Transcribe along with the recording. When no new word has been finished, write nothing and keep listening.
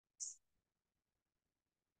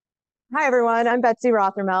Hi, everyone. I'm Betsie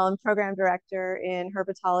Rothermel. I'm Program Director in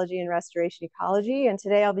Herpetology and Restoration Ecology. And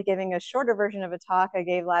today I'll be giving a shorter version of a talk I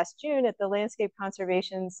gave last June at the Landscape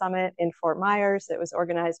Conservation Summit in Fort Myers that was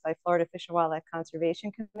organized by Florida Fish and Wildlife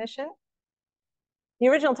Conservation Commission. The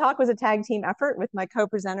original talk was a tag team effort with my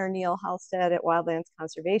co-presenter, Neil Halstead at Wildlands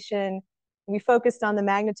Conservation. We focused on the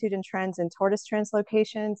magnitude and trends in tortoise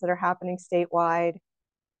translocations that are happening statewide,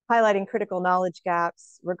 highlighting critical knowledge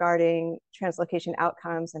gaps regarding translocation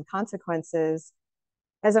outcomes and consequences.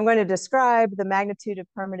 As I'm going to describe, the magnitude of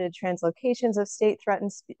permitted translocations of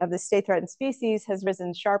the state-threatened species has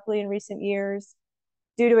risen sharply in recent years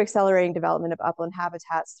due to accelerating development of upland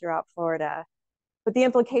habitats throughout Florida. But the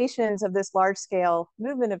implications of this large-scale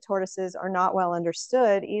movement of tortoises are not well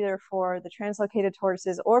understood, either for the translocated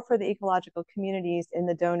tortoises or for the ecological communities in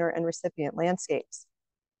the donor and recipient landscapes.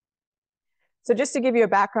 So just to give you a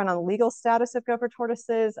background on the legal status of gopher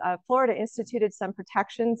tortoises, Florida instituted some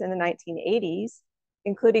protections in the 1980s,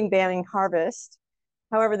 including banning harvest.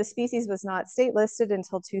 However, the species was not state listed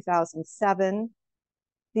until 2007.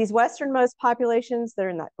 These westernmost populations that are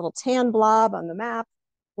in that little tan blob on the map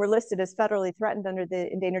were listed as federally threatened under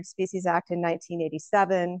the Endangered Species Act in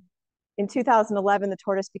 1987. In 2011, the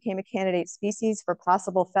tortoise became a candidate species for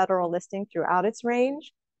possible federal listing throughout its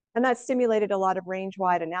range. And that stimulated a lot of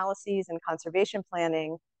range-wide analyses and conservation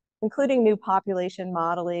planning, including new population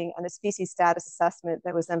modeling and a species status assessment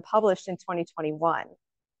that was then published in 2021.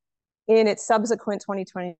 In its subsequent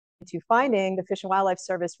 2022 finding, the Fish and Wildlife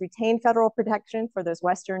Service retained federal protection for those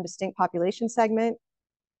western distinct population segment,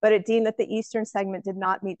 but it deemed that the eastern segment did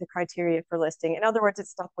not meet the criteria for listing. In other words, it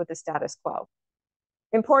stuck with the status quo.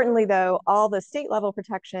 Importantly, though, all the state-level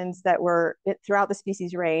protections that were throughout the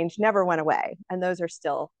species range never went away, and those are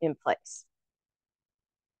still in place.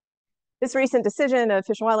 This recent decision of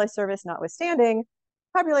Fish and Wildlife Service notwithstanding,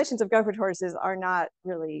 populations of gopher tortoises are not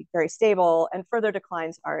really very stable, and further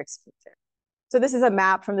declines are expected. So this is a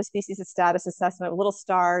map from the Species Status Assessment, little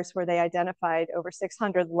stars, where they identified over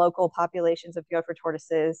 600 local populations of gopher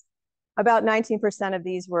tortoises. About 19% of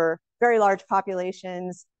these were very large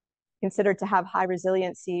populations, considered to have high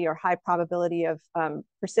resiliency or high probability of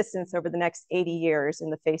persistence over the next 80 years in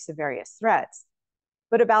the face of various threats.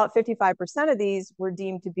 But about 55% of these were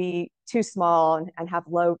deemed to be too small and have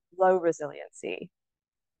low resiliency.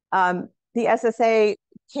 The SSA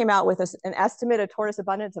came out with an estimate of tortoise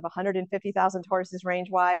abundance of 150,000 tortoises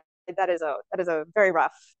range-wide. That is a very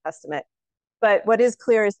rough estimate. But what is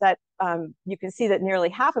clear is that you can see that nearly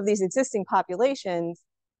half of these existing populations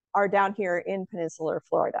are down here in peninsular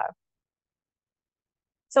Florida.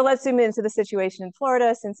 So let's zoom into the situation in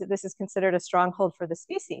Florida, since this is considered a stronghold for the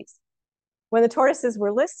species. When the tortoises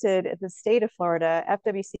were listed at the state of Florida,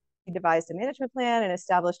 FWC devised a management plan and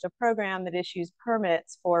established a program that issues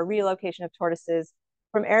permits for relocation of tortoises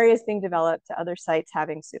from areas being developed to other sites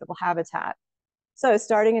having suitable habitat. So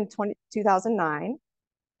starting in 2009,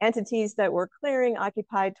 entities that were clearing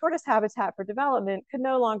occupied tortoise habitat for development could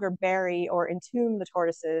no longer bury or entomb the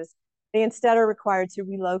tortoises. They instead are required to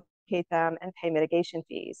relocate them and pay mitigation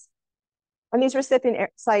fees. On these recipient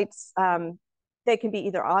sites, they can be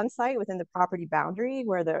either on site within the property boundary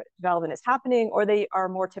where the development is happening, or they are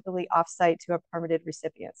more typically off site to a permitted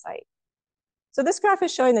recipient site. So this graph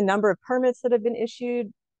is showing the number of permits that have been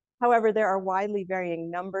issued. However, there are widely varying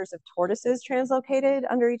numbers of tortoises translocated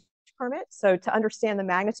under each permit. So to understand the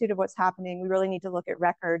magnitude of what's happening, we really need to look at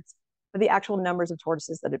records for the actual numbers of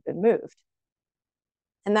tortoises that have been moved.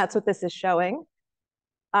 And that's what this is showing.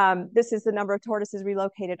 This is the number of tortoises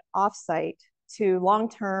relocated off-site to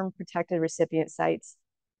long-term protected recipient sites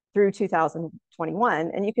through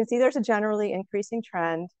 2021. And you can see there's a generally increasing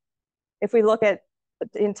trend. If we look at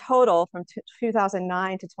in total from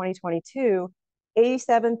 2009 to 2022,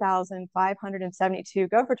 87,572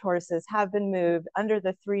 gopher tortoises have been moved under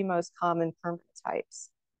the three most common permit types.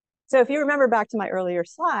 So if you remember back to my earlier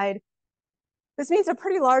slide, this means a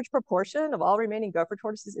pretty large proportion of all remaining gopher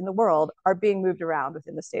tortoises in the world are being moved around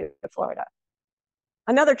within the state of Florida.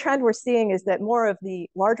 Another trend we're seeing is that more of the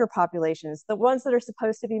larger populations, the ones that are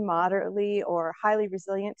supposed to be moderately or highly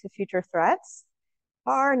resilient to future threats,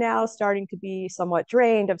 are now starting to be somewhat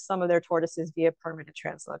drained of some of their tortoises via permitted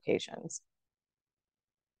translocations.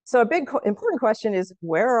 So a big important question is,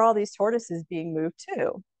 where are all these tortoises being moved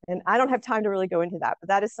to? And I don't have time to really go into that, but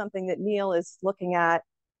that is something that Neil is looking at.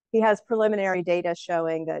 He has preliminary data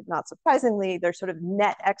showing that, not surprisingly, there's sort of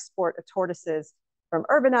net export of tortoises from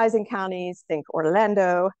urbanizing counties, think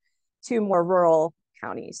Orlando, to more rural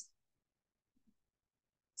counties.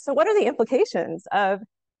 So what are the implications of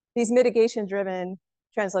these mitigation-driven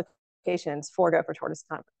translocations for gopher tortoise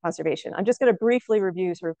conservation? I'm just going to briefly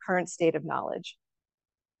review sort of current state of knowledge.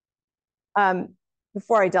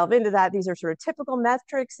 Before I delve into that, these are sort of typical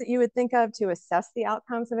metrics that you would think of to assess the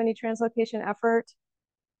outcomes of any translocation effort.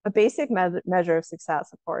 A basic measure of success,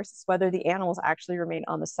 of course, is whether the animals actually remain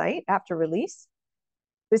on the site after release.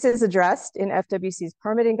 This is addressed in FWC's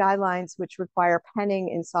permitting guidelines, which require penning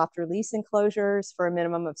in soft release enclosures for a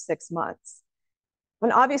minimum of 6 months.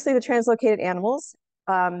 And obviously, the translocated animals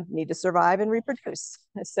need to survive and reproduce,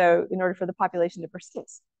 so in order for the population to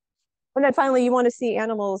persist. And then finally, you want to see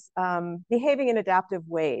animals behaving in adaptive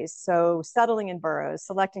ways, so settling in burrows,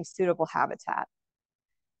 selecting suitable habitat.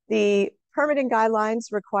 The permitting guidelines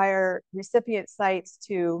require recipient sites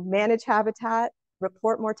to manage habitat,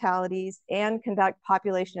 report mortalities, and conduct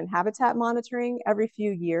population and habitat monitoring every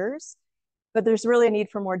few years. But there's really a need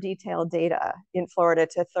for more detailed data in Florida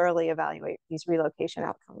to thoroughly evaluate these relocation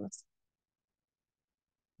outcomes.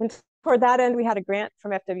 And for that end, we had a grant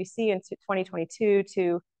from FWC in 2022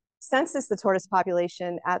 to census the tortoise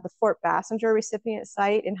population at the Fort Bassinger recipient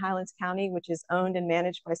site in Highlands County, which is owned and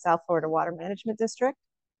managed by South Florida Water Management District.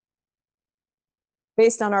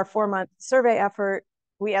 Based on our 4-month survey effort,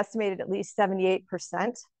 we estimated at least 78%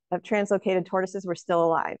 of translocated tortoises were still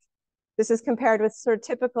alive. This is compared with sort of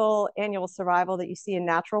typical annual survival that you see in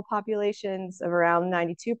natural populations of around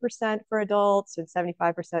 92% for adults and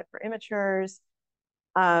 75% for immatures.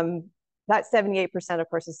 That 78%, of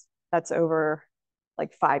course, that's over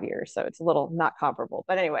like 5 years, so it's a little not comparable.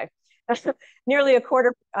 But anyway, nearly a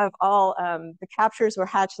quarter of all the captures were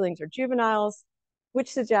hatchlings or juveniles,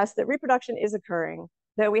 which suggests that reproduction is occurring,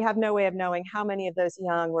 though we have no way of knowing how many of those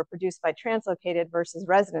young were produced by translocated versus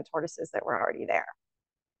resident tortoises that were already there.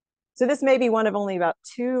 So this may be one of only about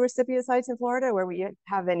 2 recipient sites in Florida where we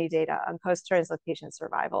have any data on post-translocation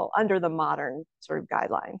survival under the modern sort of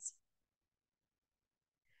guidelines.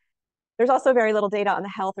 There's also very little data on the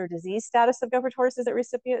health or disease status of gopher tortoises at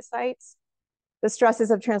recipient sites. The stresses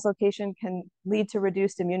of translocation can lead to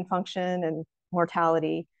reduced immune function and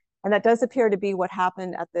mortality. And that does appear to be what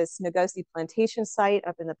happened at this Ngosi plantation site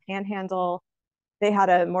up in the Panhandle. They had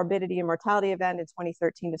a morbidity and mortality event in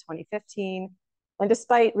 2013 to 2015. And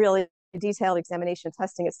despite really detailed examination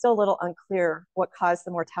testing, it's still a little unclear what caused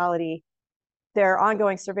the mortality. Their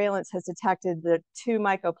ongoing surveillance has detected the 2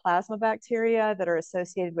 mycoplasma bacteria that are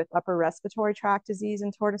associated with upper respiratory tract disease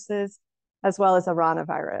in tortoises, as well as a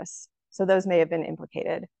ranavirus. So those may have been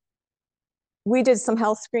implicated. We did some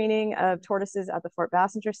health screening of tortoises at the Fort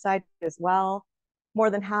Bassinger site as well.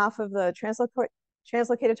 More than half of the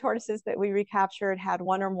translocated tortoises that we recaptured had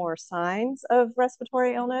 1 or more signs of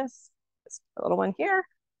respiratory illness. This little one here.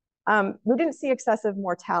 We didn't see excessive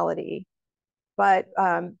mortality, but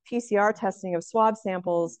PCR testing of swab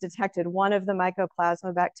samples detected 1 of the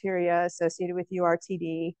mycoplasma bacteria associated with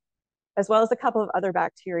URTD, as well as a couple of other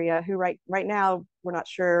bacteria who right now we're not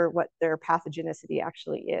sure what their pathogenicity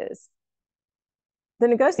actually is. The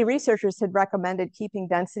Ngosi researchers had recommended keeping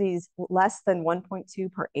densities less than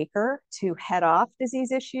 1.2 per acre to head off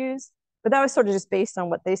disease issues, but that was sort of just based on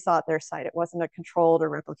what they saw at their site. It wasn't a controlled or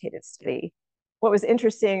replicated study. What was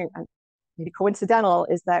interesting, maybe coincidental,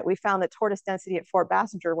 is that we found that tortoise density at Fort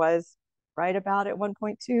Bassinger was right about at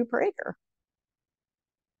 1.2 per acre.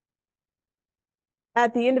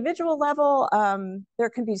 At the individual level, there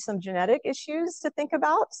can be some genetic issues to think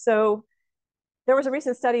about. So there was a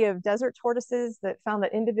recent study of desert tortoises that found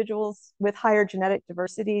that individuals with higher genetic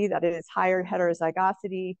diversity, that is higher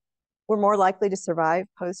heterozygosity, were more likely to survive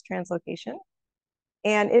post-translocation.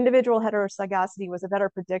 And individual heterozygosity was a better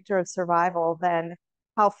predictor of survival than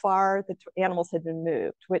how far the animals had been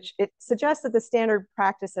moved, which it suggests that the standard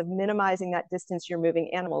practice of minimizing that distance you're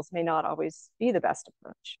moving animals may not always be the best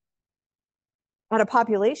approach. On a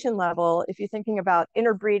population level, if you're thinking about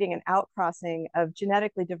interbreeding and outcrossing of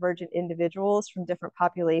genetically divergent individuals from different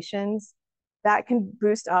populations, that can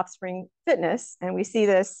boost offspring fitness. And we see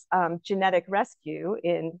this genetic rescue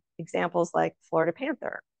in examples like Florida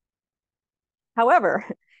panther. However,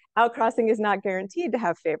 outcrossing is not guaranteed to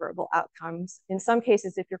have favorable outcomes. In some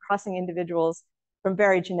cases, if you're crossing individuals from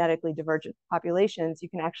very genetically divergent populations, you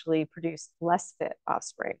can actually produce less fit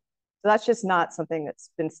offspring. So that's just not something that's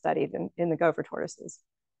been studied in the gopher tortoises.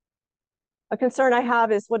 A concern I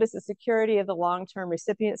have is what is the security of the long-term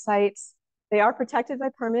recipient sites? They are protected by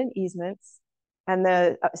permanent easements, and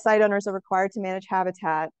the site owners are required to manage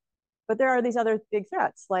habitat. But there are these other big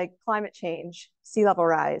threats like climate change, sea level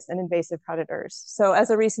rise, and invasive predators. So as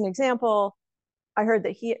a recent example, I heard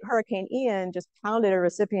that Hurricane Ian just pounded a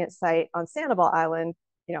recipient site on Sandoval Island,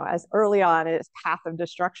 as early on in its path of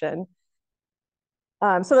destruction.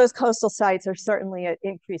 So those coastal sites are certainly at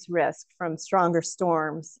increased risk from stronger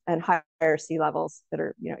storms and higher sea levels that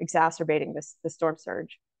are exacerbating the storm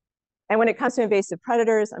surge. And when it comes to invasive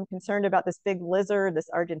predators, I'm concerned about this big lizard, this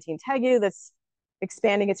Argentine tegu, that's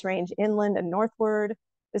expanding its range inland and northward.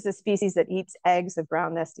 This is a species that eats eggs of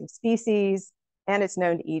ground nesting species, and it's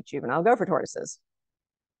known to eat juvenile gopher tortoises.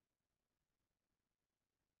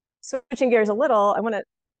 Switching gears a little, I want to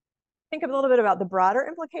think a little bit about the broader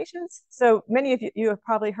implications. So many of you have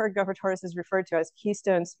probably heard gopher tortoises referred to as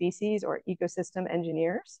keystone species or ecosystem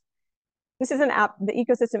engineers. This is the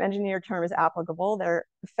ecosystem engineer term is applicable. They're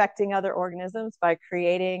affecting other organisms by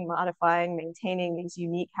creating, modifying, maintaining these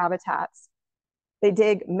unique habitats. They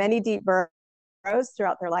dig many deep burrows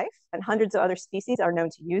throughout their life, and hundreds of other species are known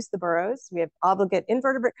to use the burrows. We have obligate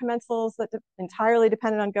invertebrate commensals that entirely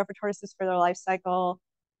dependent on gopher tortoises for their life cycle.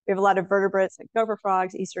 We have a lot of vertebrates like gopher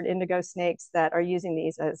frogs, eastern indigo snakes that are using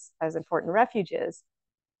these as important refuges.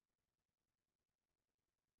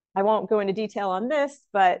 I won't go into detail on this,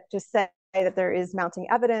 but just say that there is mounting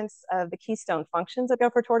evidence of the keystone functions of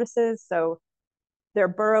gopher tortoises. So their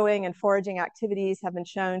burrowing and foraging activities have been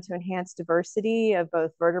shown to enhance diversity of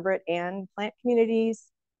both vertebrate and plant communities.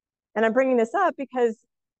 And I'm bringing this up because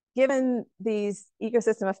given these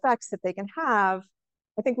ecosystem effects that they can have,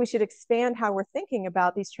 I think we should expand how we're thinking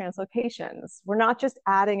about these translocations. We're not just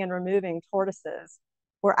adding and removing tortoises,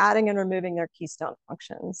 we're adding and removing their keystone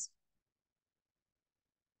functions.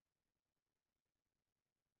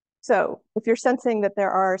 So if you're sensing that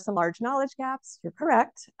there are some large knowledge gaps, you're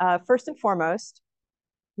correct. First and foremost,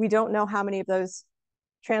 we don't know how many of those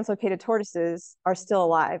translocated tortoises are still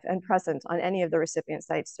alive and present on any of the recipient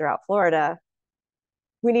sites throughout Florida.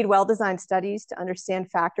 We need well-designed studies to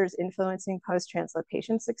understand factors influencing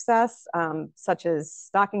post-translocation success, such as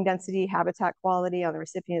stocking density, habitat quality on the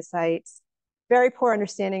recipient sites, very poor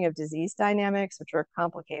understanding of disease dynamics, which are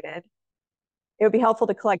complicated. It would be helpful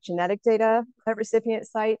to collect genetic data at recipient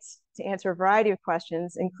sites to answer a variety of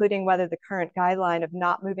questions, including whether the current guideline of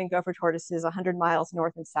not moving gopher tortoises 100 miles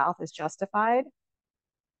north and south is justified.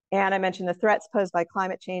 And I mentioned the threats posed by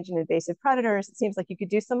climate change and invasive predators. It seems like you could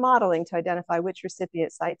do some modeling to identify which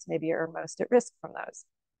recipient sites maybe are most at risk from those.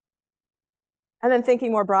 And then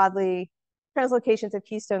thinking more broadly, translocations of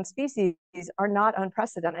keystone species are not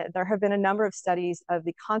unprecedented. There have been a number of studies of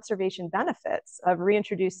the conservation benefits of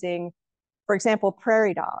reintroducing, for example,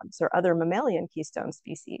 prairie dogs or other mammalian keystone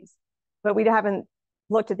species. But we haven't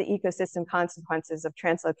looked at the ecosystem consequences of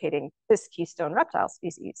translocating this keystone reptile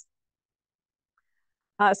species.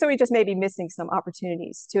 So we just may be missing some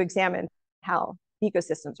opportunities to examine how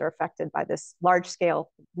ecosystems are affected by this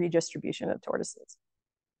large-scale redistribution of tortoises.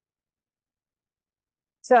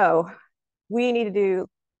 So we need to do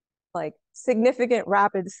like significant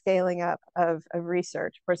rapid scaling up of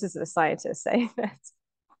research. Of course, this is a scientist saying this,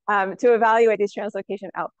 to evaluate these translocation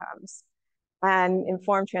outcomes and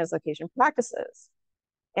inform translocation practices.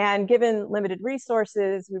 And given limited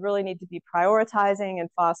resources, we really need to be prioritizing and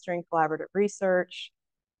fostering collaborative research,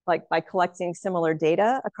 like by collecting similar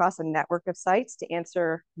data across a network of sites to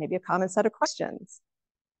answer maybe a common set of questions.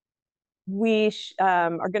 We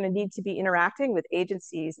are going to need to be interacting with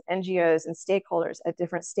agencies, NGOs, and stakeholders at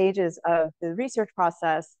different stages of the research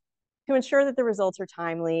process to ensure that the results are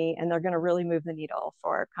timely and they're going to really move the needle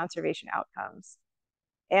for conservation outcomes.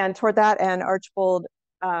 And toward that end, Archbold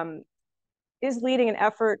is leading an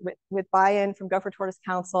effort with buy-in from Gopher Tortoise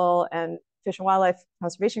Council and Fish and Wildlife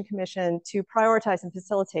Conservation Commission to prioritize and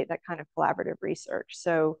facilitate that kind of collaborative research.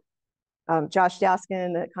 So Josh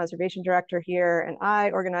Daskin, the conservation director here, and I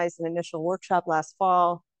organized an initial workshop last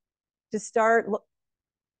fall to start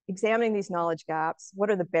examining these knowledge gaps. What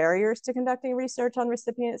are the barriers to conducting research on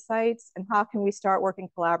recipient sites, and how can we start working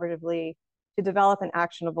collaboratively to develop an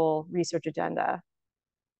actionable research agenda?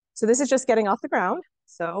 So this is just getting off the ground,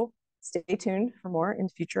 so stay tuned for more in the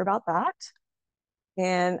future about that.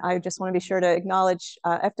 And I just want to be sure to acknowledge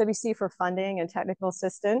FWC for funding and technical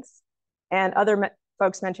assistance, and other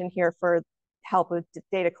folks mentioned here for help with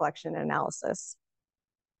data collection and analysis.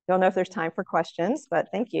 Don't know if there's time for questions, but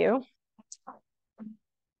thank you.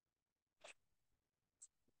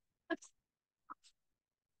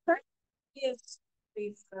 Is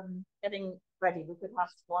we've getting ready, we could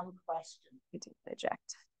ask one question. You did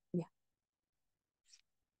eject. Yeah.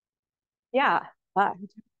 Yeah. Actually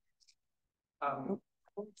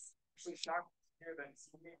shocked to hear that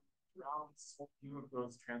around so few of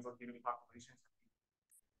those translocated populations.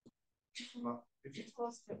 Did you tell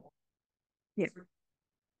us that? Yeah.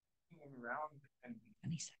 Around and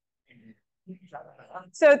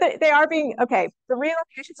so they are being, okay, the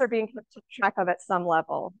relocations are being kept track of at some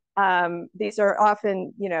level. These are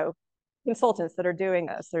often, you know, consultants that are doing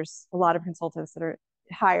this. There's a lot of consultants that are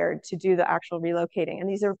hired to do the actual relocating, and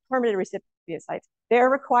these are permitted recipient sites. They're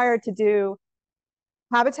required to do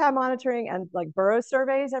habitat monitoring and like burrow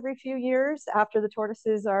surveys every few years after the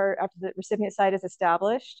recipient site is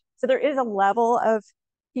established. So there is a level of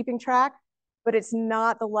keeping track, but it's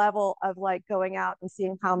not the level of like going out and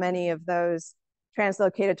seeing how many of those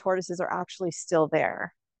translocated tortoises are actually still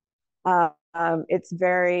there. It's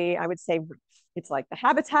very, I would say, it's like the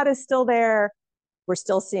habitat is still there. We're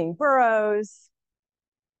still seeing burrows.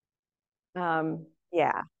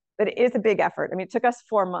 Yeah, but it is a big effort. I mean, it took us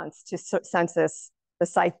 4 months to census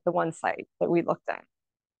the one site that we looked at.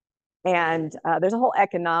 And there's a whole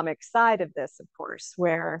economic side of this, of course,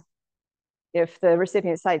 where if the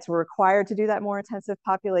recipient sites were required to do that more intensive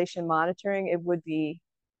population monitoring, it would be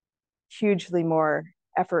hugely more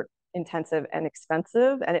effort intensive and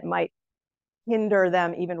expensive, and it might hinder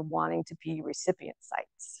them even wanting to be recipient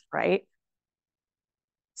sites, right?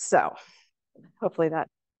 So hopefully that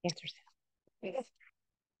answers it.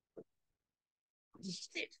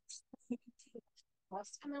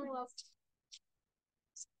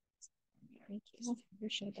 Thank you.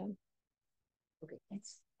 Appreciate that. Okay,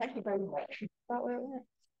 thanks. Thank you very much.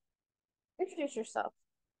 Introduce yourself.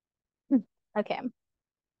 Okay.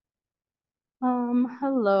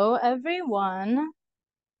 Hello everyone.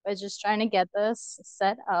 We're just trying to get this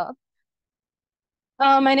set up.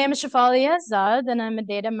 My name is Shefali Azad, and I'm a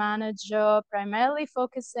data manager, primarily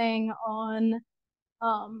focusing on,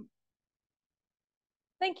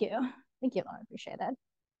 thank you, Lauren, appreciate it.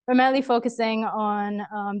 Primarily focusing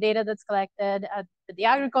on data that's collected at the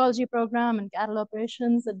agroecology program and cattle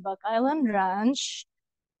operations at Buck Island Ranch.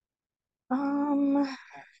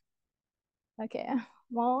 Okay,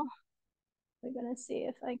 well, we're gonna see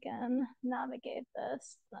if I can navigate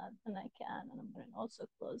this, and I can, and I'm gonna also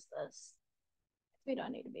close this. We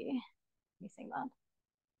don't need to be missing that.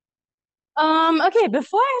 Okay,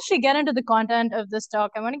 before I actually get into the content of this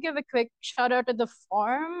talk, I want to give a quick shout out to the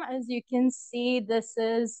form. As you can see, this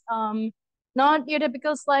is not your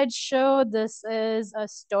typical slideshow. This is a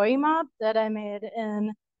story map that I made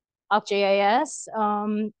in ArcGIS.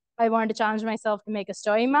 I wanted to challenge myself to make a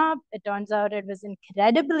story map. It turns out it was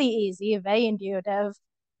incredibly easy, very intuitive.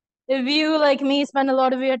 If you, like me, spend a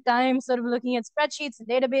lot of your time sort of looking at spreadsheets and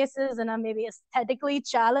databases and are maybe aesthetically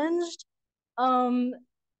challenged,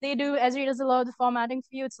 Esri does a lot of the formatting for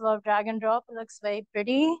you. It's a lot of drag and drop. It looks very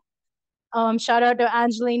pretty. Shout out to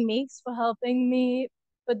Angeline Meeks for helping me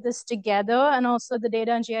put this together. And also the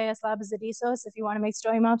Data and GIS Lab is a resource if you want to make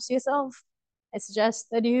story maps yourself. I suggest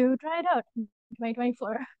that you try it out in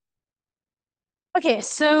 2024. Okay,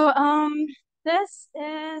 so this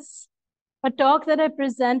is a talk that I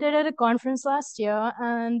presented at a conference last year,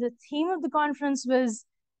 and the theme of the conference was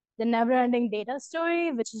the never-ending data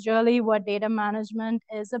story, which is really what data management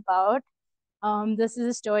is about. This is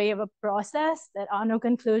a story of a process. There are no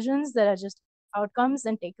conclusions, there are just outcomes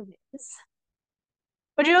and takeaways.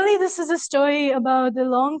 But really, this is a story about the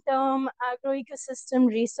Long-Term Agroecosystem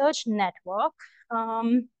Research Network,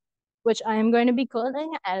 which I am going to be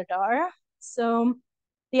calling LTAR. So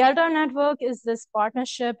the LTAR network is this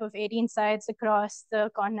partnership of 18 sites across the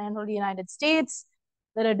continental United States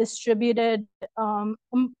that are distributed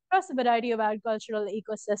across a variety of agricultural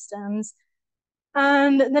ecosystems.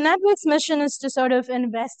 And the network's mission is to sort of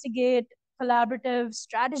investigate collaborative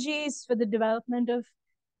strategies for the development of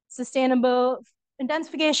sustainable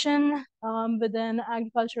intensification within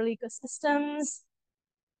agricultural ecosystems.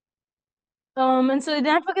 And so the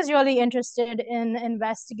network is really interested in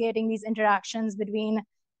investigating these interactions between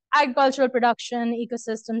agricultural production,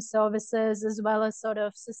 ecosystem services, as well as sort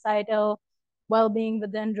of societal well-being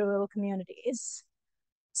within rural communities.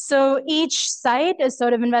 So each site is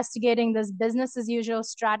sort of investigating this business as usual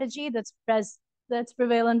strategy that's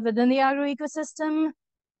prevalent within the agroecosystem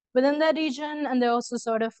within that region, and they're also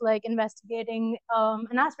sort of like investigating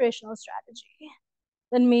an aspirational strategy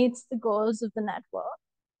that meets the goals of the network.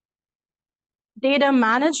 Data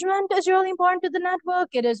management is really important to the network.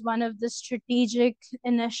 It is one of the strategic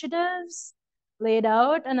initiatives laid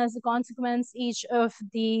out, and as a consequence, each of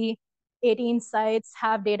the 18 sites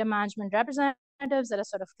have data management representatives that are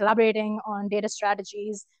sort of collaborating on data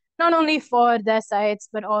strategies, not only for their sites,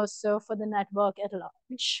 but also for the network at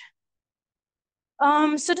large.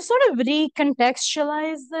 So to sort of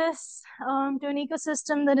recontextualize this to an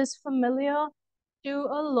ecosystem that is familiar to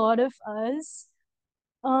a lot of us,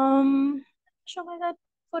 show my that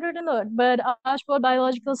photo to load, but Archbold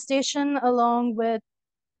Biological Station, along with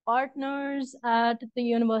partners at the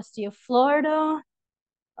University of Florida,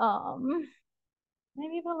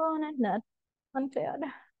 maybe below net, unclear.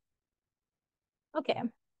 Okay.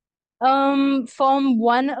 From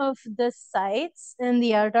one of the sites in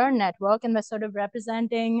the LTAR network, and we're sort of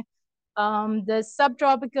representing the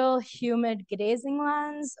subtropical humid grazing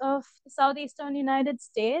lands of the southeastern United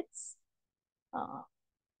States.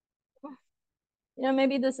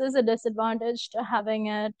 Maybe this is a disadvantage to having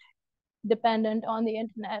it dependent on the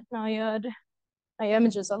internet. Now my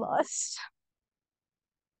images are lost.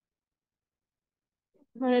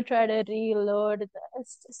 I'm gonna try to reload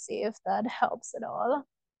this to see if that helps at all.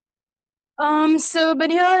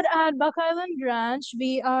 But here at Buck Island Ranch,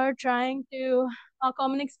 we are our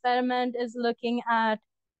common experiment is looking at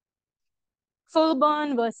full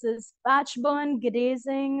burn versus patch burn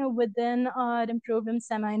grazing within our improved and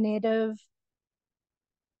semi-native.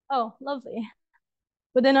 Oh, lovely.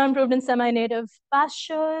 Within our improved and semi-native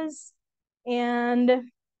pastures.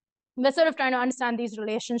 And we're sort of trying to understand these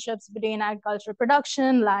relationships between agricultural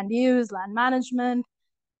production, land use, land management,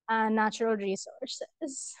 and natural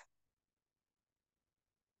resources.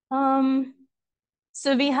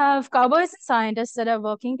 So we have cowboys and scientists that are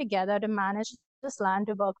working together to manage this land,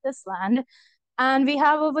 to work this land. And we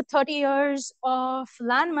have over 30 years of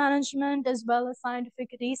land management as well as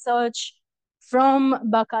scientific research from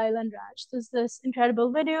Buck Island Ranch. There's this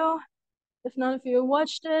incredible video. If none of you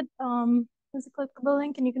watched it, there's a clickable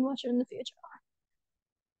link and you can watch it in the future.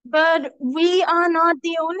 But we are not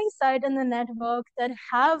the only site in the network that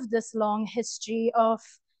have this long history of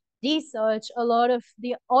research. All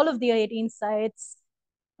of the 18 sites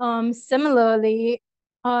similarly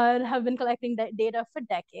have been collecting that data for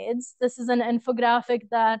decades. This is an infographic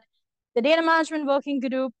that the Data Management Working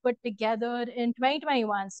Group put together in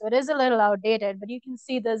 2021. So it is a little outdated, but you can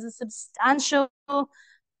see there's a substantial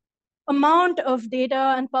amount of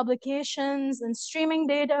data and publications and streaming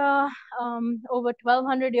data, over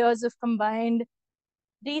 1,200 years of combined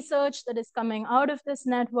research that is coming out of this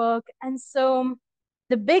network. And so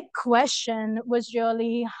the big question was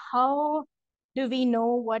really, how do we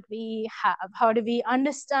know what we have? How do we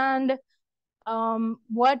understand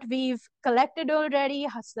what we've collected already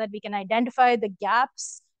so that we can identify the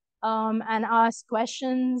gaps and ask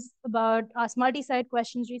multi-site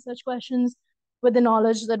questions, research questions with the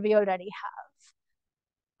knowledge that we already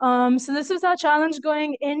have. So this was our challenge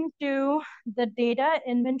going into the data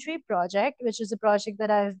inventory project, which is a project that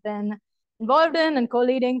I've been involved in and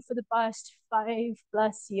co-leading for the past 5+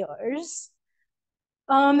 years.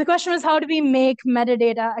 The question was, how do we make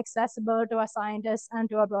metadata accessible to our scientists and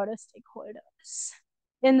to our broader stakeholders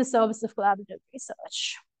in the service of collaborative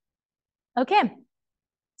research? Okay,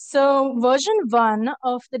 so version 1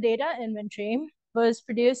 of the data inventory was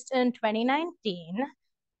produced in 2019,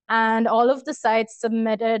 and all of the sites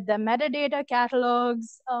submitted the metadata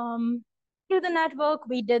catalogs to the network.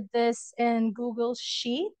 We did this in Google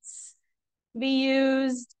Sheets. We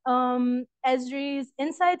used Esri's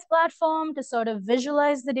Insights platform to sort of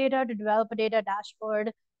visualize the data, to develop a data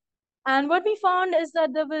dashboard. And what we found is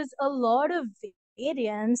that there was a lot of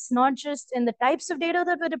variance, not just in the types of data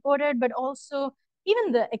that were reported, but also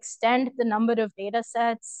even the extent, the number of data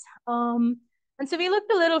sets. And so we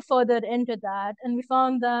looked a little further into that, and we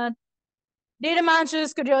found that data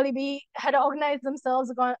managers had organized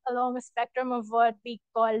themselves along a spectrum of what we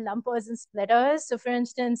call lumpers and splitters. So for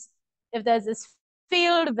instance, if there's this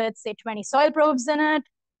field with, say, 20 soil probes in it,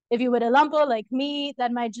 if you were a lumper like me,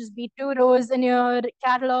 that might just be 2 rows in your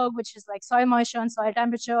catalog, which is like soil moisture and soil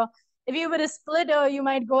temperature. If you were a splitter, you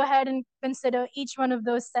might go ahead and consider each one of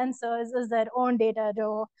those sensors as their own data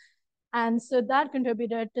row. And so that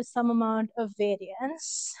contributed to some amount of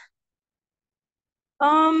variance.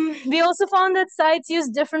 We also found that sites use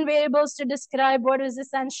different variables to describe what is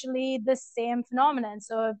essentially the same phenomenon.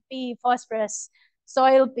 So P, phosphorus,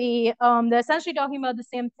 soil P, they're essentially talking about the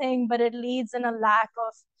same thing, but it leads in a lack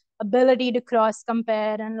of ability to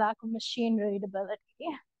cross-compare and lack of machine readability.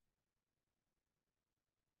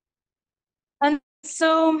 And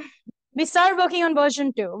so we started working on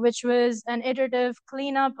version 2, which was an iterative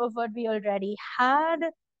cleanup of what we already had.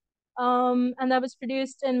 And that was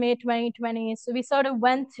produced in May 2020. So we sort of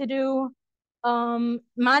went through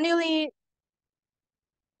manually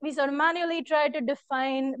tried to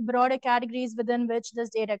define broader categories within which this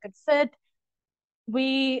data could fit.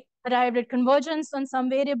 We arrived at convergence on some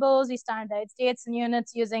variables. We standardized dates and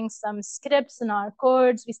units using some scripts in our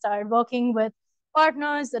codes. We started working with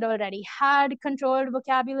partners that already had controlled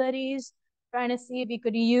vocabularies, trying to see if we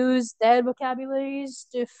could use their vocabularies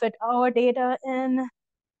to fit our data in.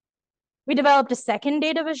 We developed a second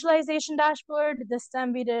data visualization dashboard. This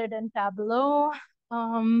time we did it in Tableau.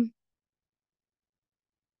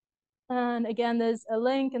 And again, there's a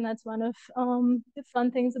link, and that's one of the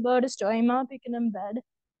fun things about a story map. You can embed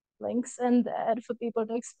links in there for people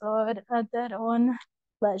to explore at their own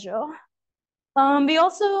pleasure. We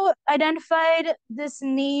also identified this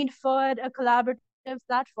need for a collaborative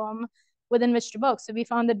platform within which to work. So we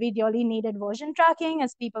found that we really needed version tracking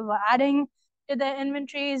as people were adding to their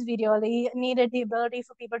inventories. We really needed the ability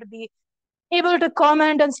for people to be able to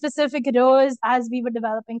comment on specific rows as we were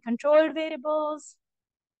developing controlled variables.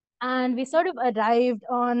 And we sort of arrived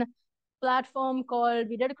on a platform called,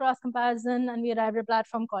 we did a cross comparison, and we arrived at a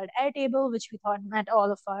platform called Airtable, which we thought met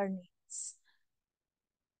all of our needs.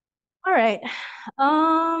 All right.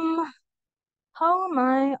 How am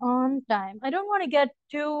I on time? I don't want to get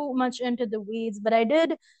too much into the weeds, but I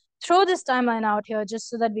did throw this timeline out here just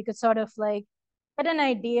so that we could sort of like get an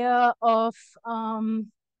idea of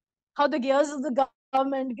how the gears of the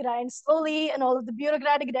government grind slowly and all of the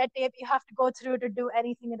bureaucratic red tape you have to go through to do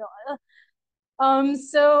anything at all.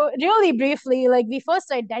 So really briefly, like we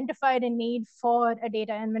first identified a need for a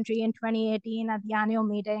data inventory in 2018 at the annual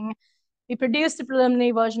meeting. We produced a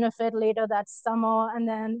preliminary version of it later that summer, and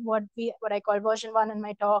then what I call version 1 in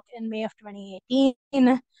my talk in May of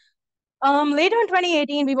 2018. Later in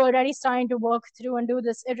 2018, we were already starting to work through and do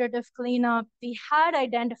this iterative cleanup. We had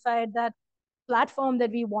identified that platform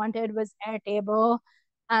that we wanted was Airtable,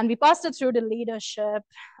 and we passed it through to leadership,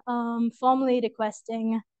 formally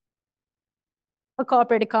requesting a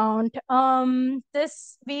corporate account.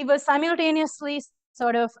 We were simultaneously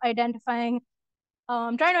sort of identifying,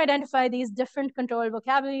 trying to identify these different control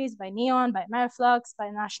vocabularies by NEON, by Meriflux, by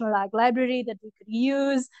National Ag Library that we could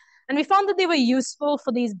use. And we found that they were useful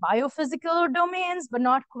for these biophysical domains, but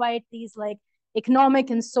not quite these like economic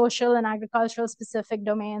and social and agricultural specific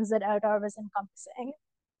domains that Eldar was encompassing.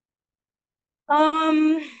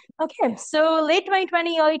 Okay, so late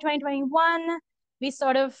 2020, early 2021, we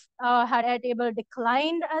sort of had Airtable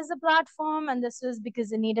declined as a platform, and this was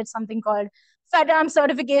because it needed something called FedRAMP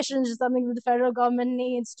certification, which is something that the federal government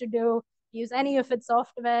needs to do, use any of its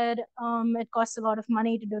software. It costs a lot of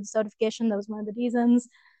money to do the certification. That was one of the reasons.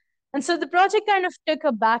 And so the project kind of took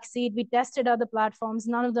a backseat. We tested other platforms.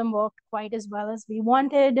 None of them worked quite as well as we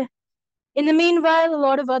wanted. In the meanwhile, a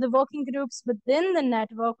lot of other working groups within the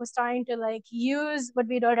network were starting to like use what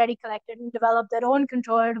we'd already collected and develop their own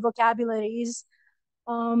controlled vocabularies.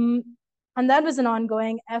 And that was an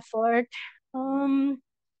ongoing effort. All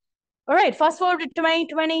right, fast forward to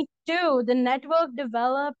 2022, the network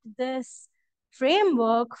developed this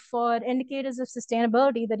framework for indicators of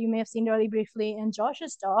sustainability that you may have seen really briefly in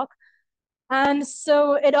Josh's talk. And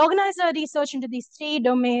so it organized our research into these 3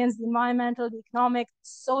 domains: the environmental, the economic,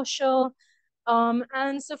 social.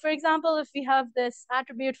 And so, for example, if we have this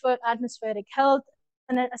attribute for atmospheric health,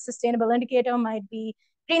 and a sustainable indicator might be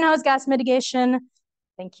greenhouse gas mitigation.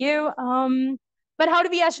 Thank you. But how do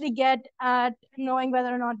we actually get at knowing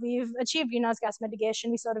whether or not we've achieved greenhouse gas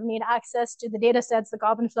mitigation? We sort of need access to the data sets, the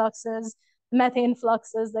carbon fluxes, methane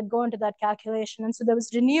fluxes that go into that calculation. And so there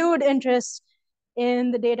was renewed interest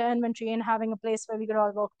in the data inventory and having a place where we could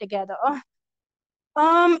all work together.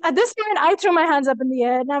 At this point, I threw my hands up in the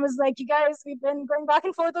air and I was like, you guys, we've been going back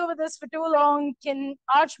and forth over this for too long. Can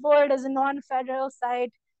Archbold, as a non-federal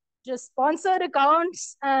site, just sponsor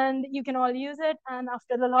accounts and you can all use it? And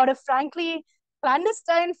after a lot of, frankly,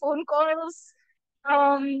 clandestine phone calls,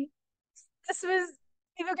 we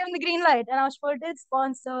were given the green light, and Archbold did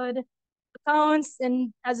sponsor accounts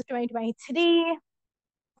as of 2023.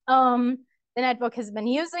 The network has been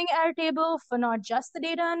using Airtable for not just the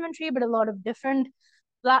data inventory, but a lot of different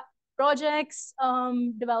projects,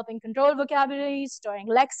 developing control vocabularies, storing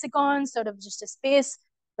lexicons, sort of just a space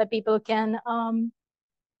where people can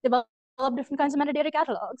develop different kinds of metadata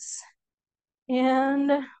catalogs.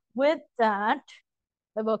 And with that,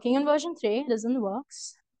 we're working on version 3. It is in the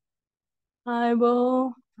works. I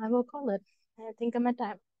will call it. I think I'm at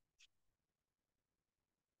time.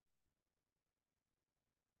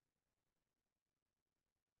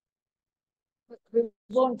 We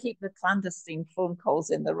won't keep the clandestine phone calls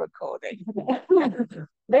in the recording.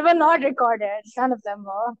 They were not recorded. None of them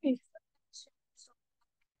were.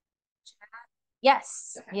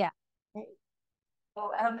 Yes. Yeah.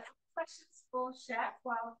 Oh, questions for Chef?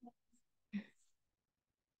 Well,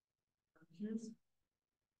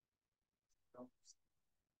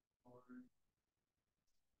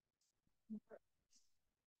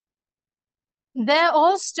 they're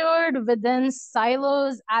all stored within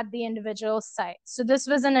silos at the individual site. So this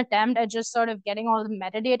was an attempt at just sort of getting all the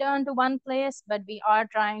metadata into one place, but we are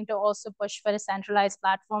trying to also push for a centralized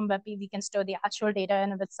platform where we can store the actual data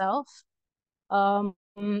in of itself.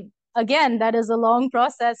 Again, that is a long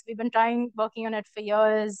process. We've been working on it for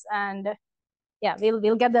years, and yeah,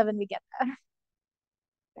 we'll get there when we get there.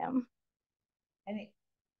 Yeah.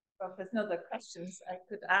 Well, if there's no other questions, I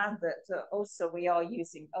could add that also we are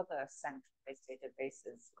using other centralized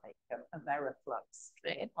databases like Ameriflux,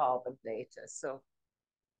 Right. carbon data. So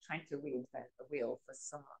trying to reinvent the wheel for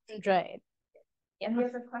some. Right. Any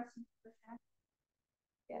other questions for her?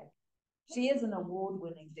 Yeah. She is an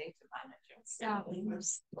award-winning data manager. So.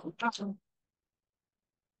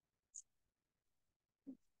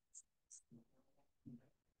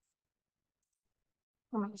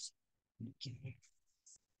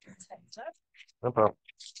 No problem.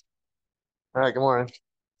 All right, good morning.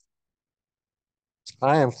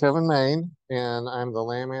 I am Kevin Main, and I'm the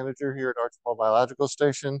land manager here at Archbold Biological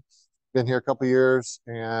Station. Been here a couple years,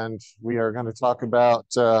 and we are going to talk about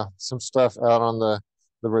some stuff out on the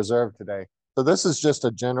reserve today. So this is just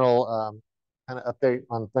a general kind of update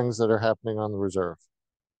on things that are happening on the reserve.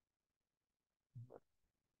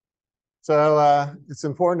 So it's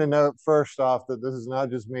important to note first off that this is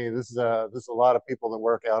not just me. This is a lot of people that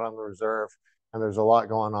work out on the reserve, and there's a lot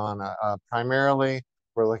going on. Primarily,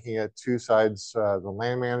 we're looking at two sides: the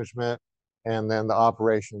land management and then the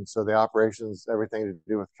operations. So the operations, everything to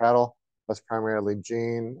do with cattle. That's primarily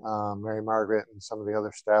Jean, Mary Margaret, and some of the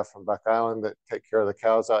other staff from Buck Island that take care of the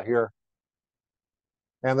cows out here.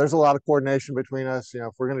 And there's a lot of coordination between us. You know,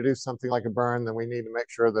 if we're going to do something like a burn, then we need to make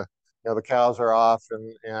sure the the cows are off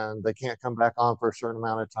and they can't come back on for a certain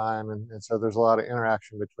amount of time. And so there's a lot of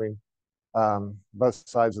interaction between both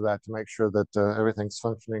sides of that to make sure that everything's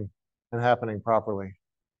functioning and happening properly,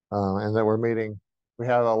 and that we're meeting. We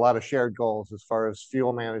have a lot of shared goals as far as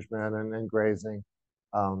fuel management and grazing,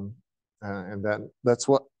 and that's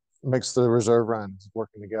what makes the reserve run,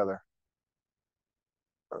 working together.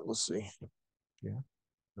 Let's see. Yeah,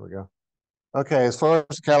 there we go. Okay, as far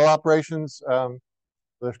as cattle operations,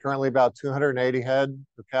 there's currently about 280 head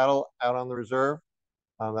of cattle out on the reserve.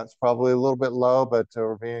 That's probably a little bit low, but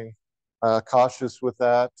we're being cautious with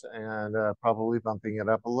that and probably bumping it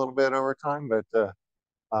up a little bit over time. But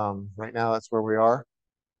right now, that's where we are.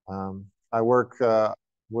 I work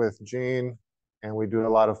with Jean, and we do a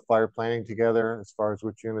lot of fire planning together as far as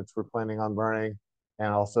which units we're planning on burning,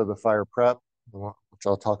 and also the fire prep, which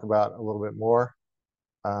I'll talk about a little bit more.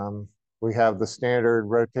 We have the standard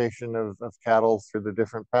rotation of cattle through the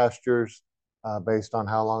different pastures based on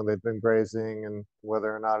how long they've been grazing and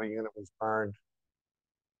whether or not a unit was burned.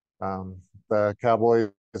 The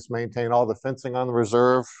cowboys maintain all the fencing on the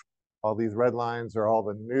reserve. All these red lines are all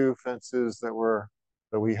the new fences that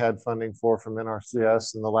we had funding for from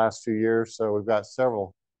NRCS in the last 2 years. So we've got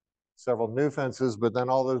several new fences, but then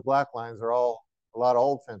all those black lines are all a lot of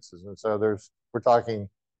old fences. And so we're talking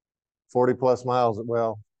 40 plus miles,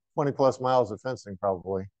 well, 20 plus miles of fencing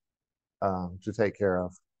probably to take care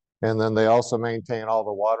of. And then they also maintain all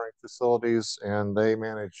the watering facilities, and they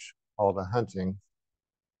manage all the hunting.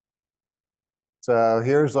 So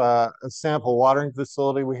here's a sample watering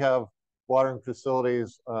facility. We have watering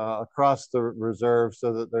facilities across the reserve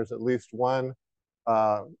so that there's at least one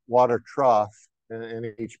water trough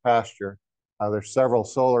in each pasture. There's several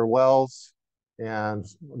solar wells, and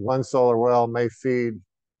one solar well may feed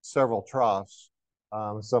several troughs.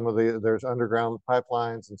 There's underground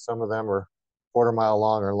pipelines, and some of them are quarter-mile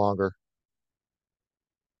long or longer.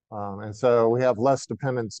 And so we have less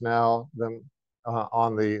dependence now than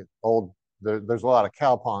on the old. There's a lot of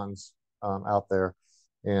cow ponds out there,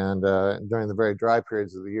 and during the very dry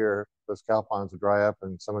periods of the year, those cow ponds would dry up,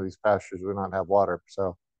 and some of these pastures would not have water.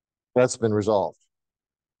 So that's been resolved.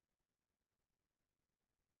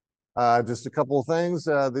 Just a couple of things.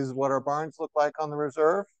 This is what our barns look like on the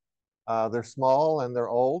reserve. They're small and they're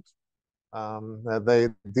old.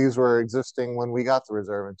 These were existing when we got the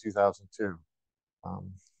reserve in 2002.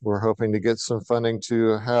 We're hoping to get some funding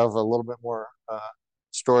to have a little bit more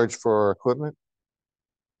storage for equipment.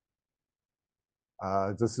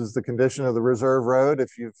 This is the condition of the reserve road.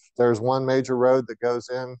 There's one major road that goes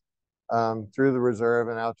in through the reserve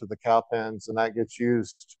and out to the cow pens, and that gets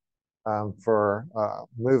used for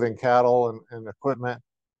moving cattle and equipment.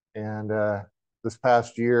 And this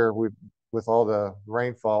past year, with all the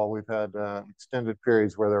rainfall, we've had extended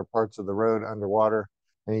periods where there are parts of the road underwater,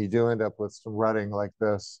 and you do end up with some rutting like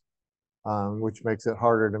this, which makes it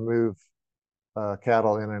harder to move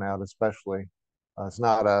cattle in and out, especially. It's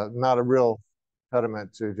not a real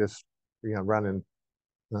impediment to just running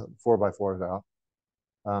 4x4s out.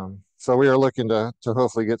 So we are looking to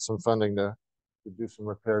hopefully get some funding to do some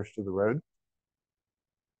repairs to the road.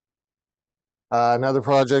 Another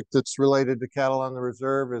project that's related to cattle on the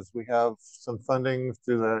reserve is we have some funding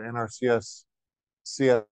through the NRCS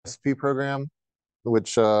CSP program,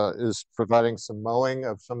 which is providing some mowing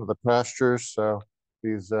of some of the pastures. So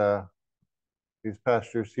these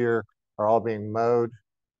pastures here are all being mowed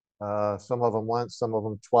some of them once, some of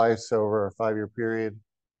them twice over a 5-year period.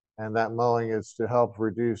 And that mowing is to help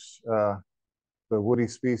reduce the woody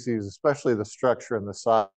species, especially the structure and the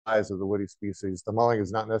size of the woody species. The mowing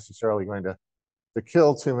is not necessarily going to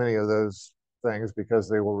kill too many of those things because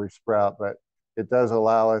they will resprout, but it does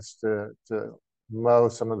allow us to mow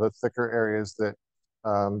some of the thicker areas that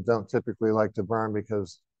don't typically like to burn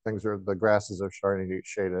because the grasses are starting to get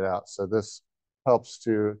shaded out. So this helps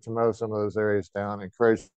to mow some of those areas down,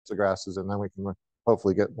 encourage the grasses, and then we can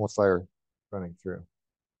hopefully get more fire running through.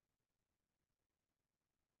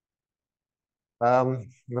 In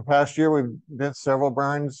the past year, we've did several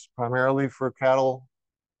burns, primarily for cattle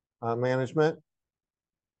management.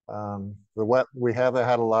 We have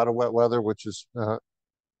had a lot of wet weather, which has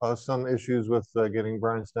caused some issues with getting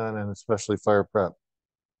burns done, and especially fire prep.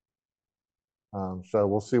 So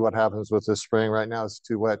we'll see what happens with this spring. Right now, it's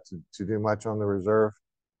too wet to do much on the reserve.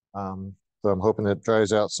 So I'm hoping it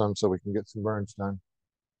dries out some so we can get some burns done.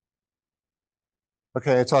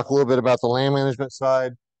 Okay, talk a little bit about the land management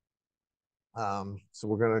side. So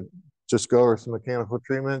we're going to just go over some mechanical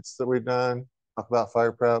treatments that we've done, talk about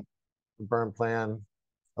fire prep, the burn plan,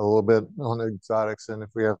 a little bit on exotics, and if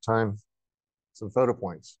we have time, some photo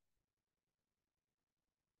points.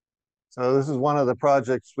 So this is one of the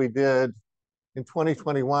projects we did in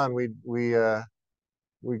 2021. We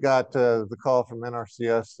got the call from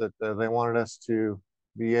NRCS that they wanted us to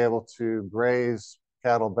be able to graze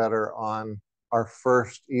cattle better on our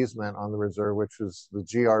first easement on the reserve, which was the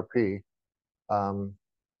GRP.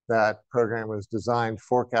 That program was designed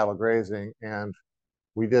for cattle grazing, and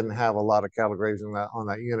we didn't have a lot of cattle grazing on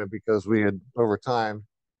that unit because we had, over time,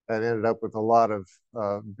 had ended up with a lot of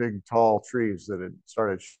big, tall trees that had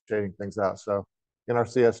started shading things out. So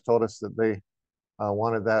NRCS told us that they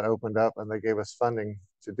wanted that opened up, and they gave us funding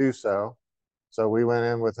to do so. So we went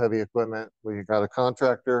in with heavy equipment. We got a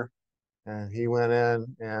contractor, and he went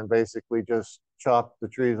in and basically just chopped the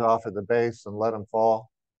trees off at the base and let them fall.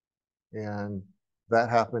 And that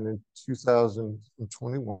happened in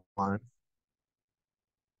 2021.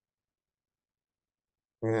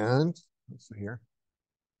 And let's see here.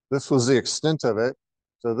 This was the extent of it.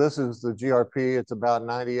 So this is the GRP. It's about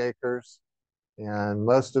 90 acres. And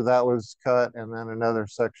most of that was cut. And then another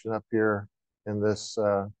section up here in this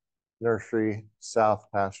nursery south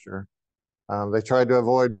pasture. They tried to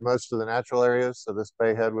avoid most of the natural areas. So this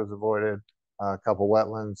bayhead was avoided, a couple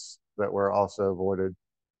wetlands that were also avoided.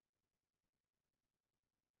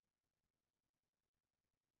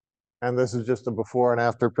 And this is just a before and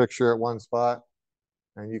after picture at one spot.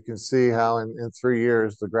 And you can see how in 3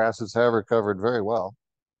 years, the grasses have recovered very well.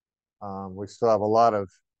 We still have a lot of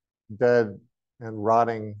dead and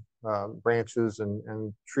rotting branches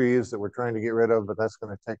and trees that we're trying to get rid of, but that's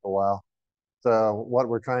going to take a while. So what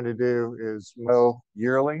we're trying to do is mow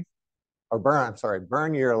yearly, or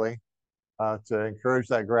burn yearly to encourage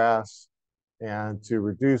that grass and to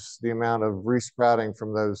reduce the amount of resprouting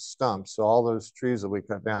from those stumps. So all those trees that we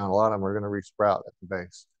cut down, a lot of them are going to resprout at the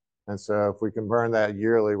base. And so if we can burn that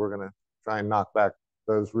yearly, we're going to try and knock back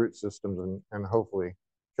those root systems and hopefully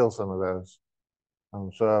kill some of those.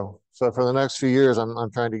 So for the next few years,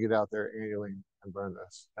 I'm trying to get out there annually and burn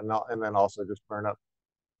this, and then also just burn up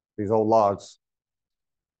these old logs.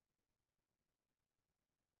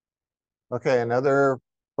 Okay, another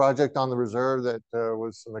project on the reserve that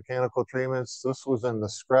was some mechanical treatments. This was in the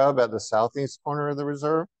scrub at the southeast corner of the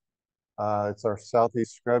reserve. It's our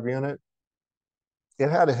southeast scrub unit. It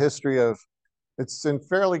had a history of, it's in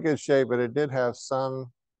fairly good shape, but it did have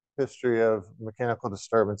some history of mechanical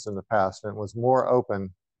disturbance in the past, and it was more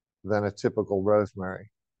open than a typical rosemary.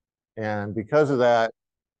 And because of that,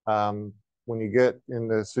 when you get in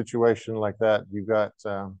a situation like that, you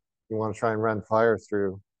want to try and run fire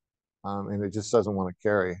through, and it just doesn't want to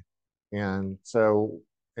carry. And so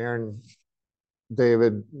Aaron,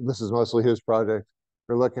 David, this is mostly his project.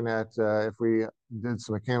 We're looking at if we did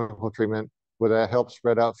some mechanical treatment, would that help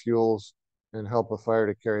spread out fuels and help a fire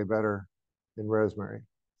to carry better in rosemary?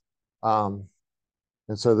 And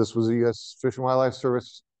so this was a U.S. Fish and Wildlife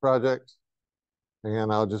Service project.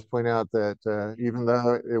 And I'll just point out that even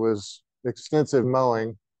though it was extensive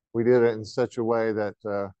mowing, we did it in such a way that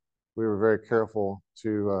we were very careful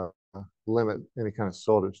to limit any kind of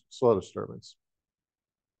soil disturbance.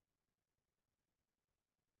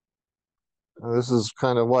 This is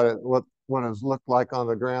kind of what it's looked like on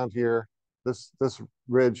the ground here. This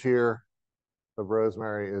ridge here of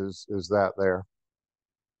rosemary is that there.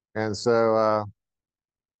 And so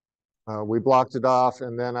we blocked it off,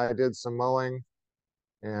 and then I did some mowing,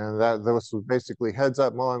 and this was basically heads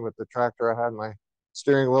up mowing with the tractor. I had my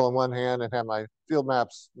steering wheel in one hand and had my field map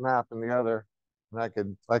in the other, And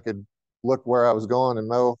I could look where I was going and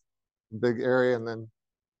mow a big area and then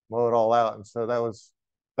mow it all out. And so that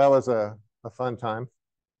was a fun time.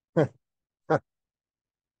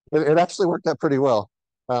 It actually worked out pretty well.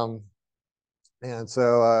 And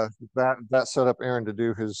so that set up Aaron to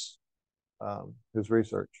do his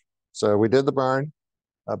research. So we did the burn,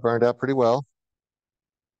 burned out pretty well.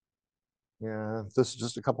 Yeah, this is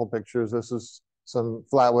just a couple of pictures. This is some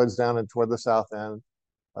flatwoods down and toward the south end,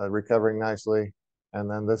 recovering nicely. And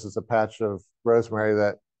then this is a patch of rosemary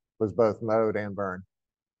that was both mowed and burned.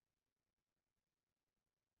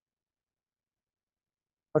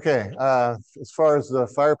 Okay, as far as the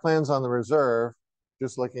fire plans on the reserve,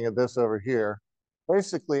 just looking at this over here,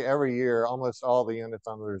 basically every year, almost all the units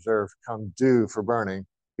on the reserve come due for burning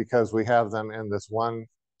because we have them in this 1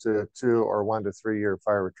 to 2 or 1 to 3 year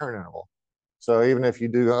fire return interval. So even if you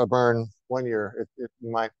do a burn 1 year, it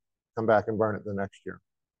might come back and burn it the next year.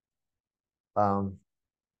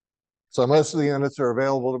 So most of the units are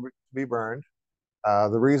available to be burned.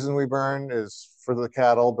 The reason we burn is for the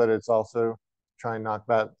cattle, but it's also try and knock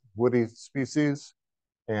back woody species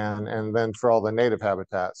and then for all the native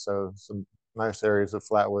habitats. So some nice areas of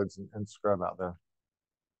flatwoods and scrub out there.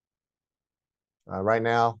 Right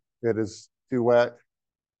now, it is too wet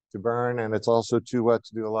to burn, and it's also too wet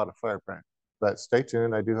to do a lot of fire prep. But stay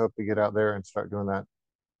tuned. I do hope to get out there and start doing that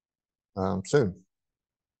soon.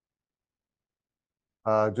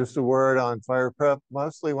 Just a word on fire prep.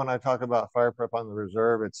 Mostly when I talk about fire prep on the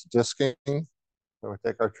reserve, it's disking. So we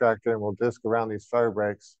take our tractor and we'll disc around these fire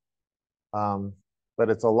breaks. But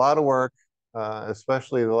it's a lot of work,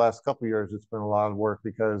 especially the last couple of years, it's been a lot of work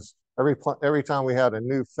because every time we had a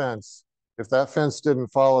new fence, if that fence didn't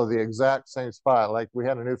follow the exact same spot, like we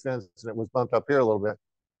had a new fence and it was bumped up here a little bit,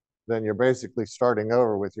 then you're basically starting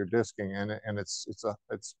over with your disking, and it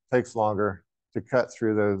takes longer to cut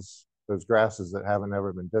through those grasses that haven't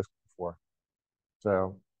ever been disked before.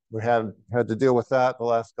 So we had to deal with that the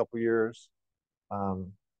last couple of years.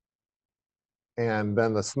 And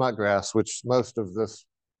then the smut grass, which most of this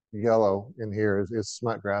yellow in here is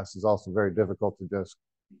smut grass, is also very difficult to disc.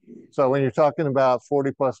 So when you're talking about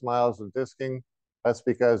 40 plus miles of disking, that's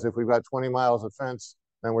because if we've got 20 miles of fence,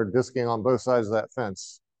 then we're disking on both sides of that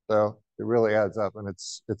fence. So it really adds up, and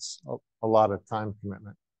it's a lot of time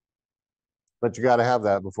commitment. But you got to have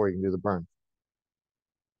that before you can do the burn.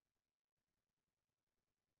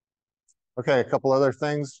 Okay, a couple other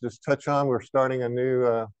things just touch on. We're starting a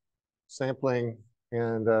new sampling,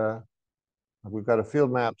 and we've got a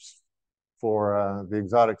field maps for the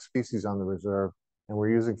exotic species on the reserve, and we're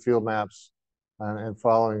using field maps and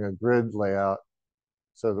following a grid layout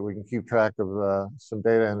so that we can keep track of some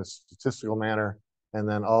data in a statistical manner, and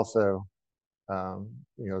then also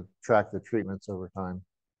track the treatments over time.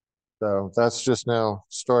 So that's just now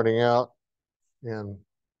starting out, and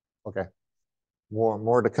okay,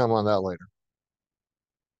 more to come on that later.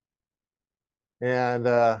 And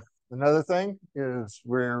another thing is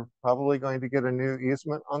we're probably going to get a new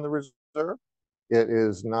easement on the reserve. It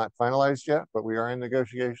is not finalized yet, but we are in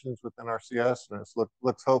negotiations with NRCS, and it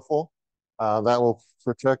looks hopeful. That will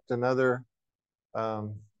protect another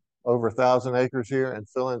over 1,000 acres here and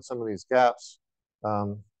fill in some of these gaps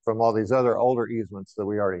from all these other older easements that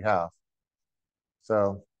we already have.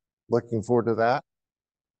 So looking forward to that.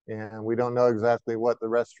 And we don't know exactly what the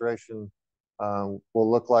restoration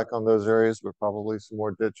will look like on those areas, but probably some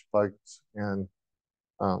more ditch plugs and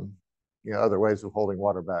other ways of holding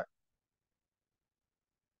water back.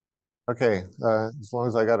 Okay, as long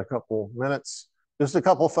as I got a couple minutes, just a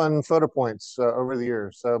couple fun photo points over the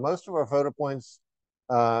years. So most of our photo points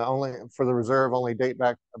only for the reserve only date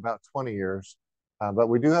back about 20 years. But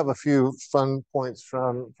we do have a few fun points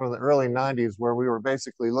from the early 90s where we were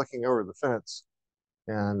basically looking over the fence.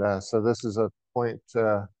 And so this is a point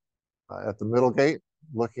at the middle gate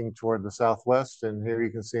looking toward the southwest. And here you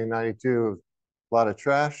can see in 92 a lot of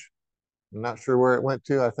trash. I'm not sure where it went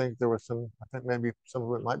to. I think there was I think maybe some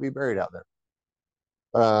of it might be buried out there.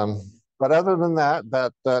 But other than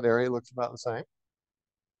that area looks about the same.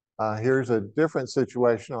 Here's a different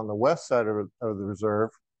situation on the west side of the reserve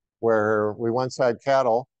where we once had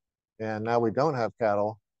cattle and now we don't have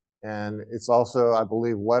cattle. And it's also, I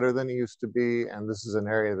believe, wetter than it used to be. And this is an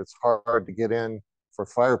area that's hard to get in for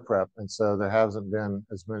fire prep. And so there hasn't been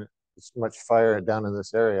as much fire down in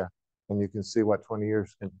this area. And you can see what 20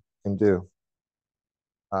 years can do.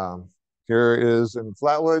 Here is in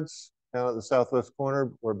Flatwoods, down at the southwest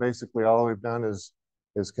corner, where basically all we've done is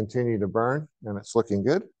continue to burn, and it's looking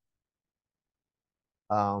good.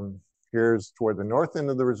 Here's toward the north end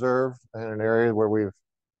of the reserve, and an area where we've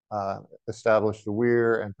established a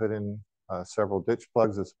weir and put in several ditch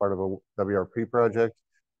plugs as part of a WRP project,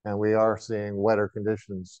 and we are seeing wetter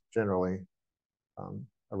conditions generally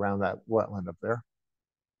around that wetland up there.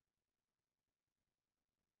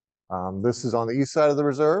 This is on the east side of the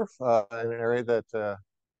reserve, an area that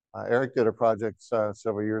Eric did a project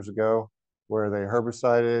several years ago where they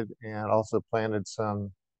herbicided and also planted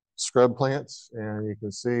some scrub plants. And you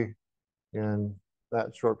can see in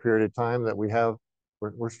that short period of time that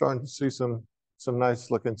we're starting to see some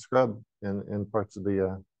nice looking scrub in parts of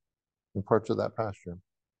that pasture.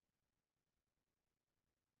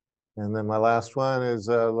 And then my last one is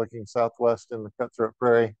looking southwest in the Cutthroat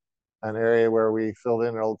Prairie, an area where we filled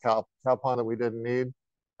in an old cow pond that we didn't need.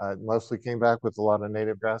 It mostly came back with a lot of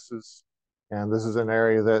native grasses. And this is an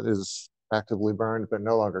area that is actively burned, but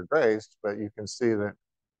no longer grazed, but you can see that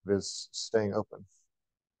it is staying open.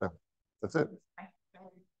 So that's it.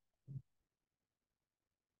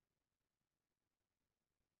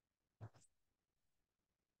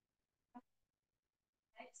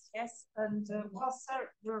 Yes, and while Sarah,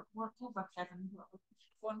 we're over Kevin.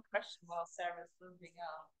 One question while Sarah's moving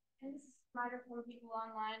on. And this is smarter for people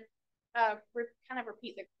online. Kind of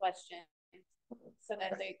repeat the question so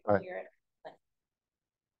that they hear it.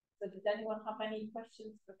 So does anyone have any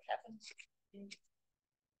questions for Kevin?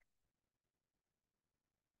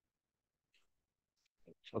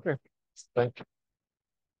 Okay, thank you.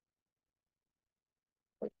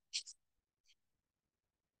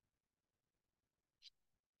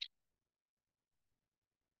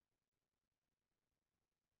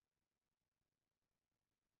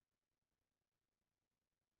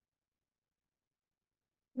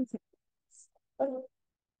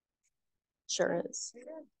 Sure is.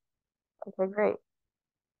 Okay, great.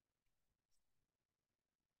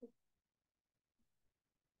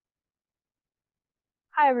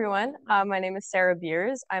 Hi, everyone. My name is Sarah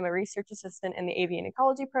Beres. I'm a research assistant in the avian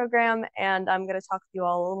ecology program, and I'm going to talk to you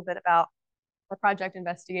all a little bit about our project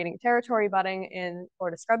investigating territory budding in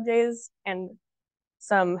Florida scrub jays and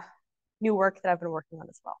some new work that I've been working on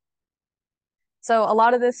as well. So a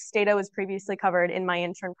lot of this data was previously covered in my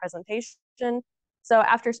intern presentation. So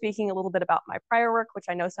after speaking a little bit about my prior work, which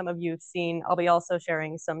I know some of you have seen, I'll be also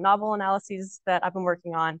sharing some novel analyses that I've been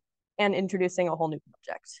working on and introducing a whole new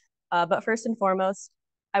project. But first and foremost,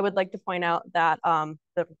 I would like to point out that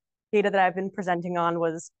the data that I've been presenting on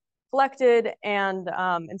was collected and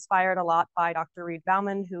inspired a lot by Dr. Reed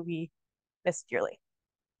Bauman, who we miss dearly.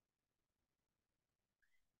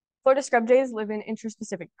 Florida scrub jays live in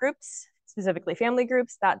interspecific groups, specifically family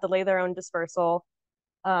groups that delay their own dispersal,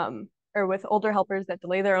 or with older helpers that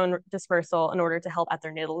delay their own dispersal in order to help at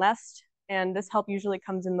their natal nest. And this help usually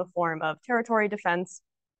comes in the form of territory defense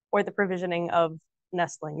or the provisioning of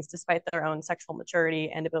nestlings despite their own sexual maturity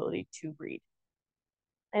and ability to breed.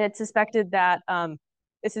 And it's suspected that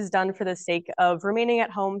this is done for the sake of remaining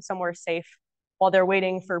at home somewhere safe while they're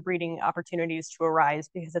waiting for breeding opportunities to arise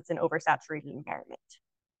because it's an oversaturated environment.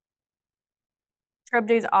 Scrub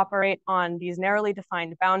jays operate on these narrowly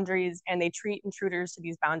defined boundaries, and they treat intruders to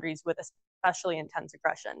these boundaries with especially intense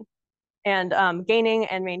aggression. And gaining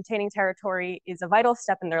and maintaining territory is a vital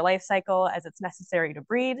step in their life cycle as it's necessary to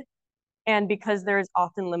breed. And because there's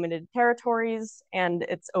often limited territories and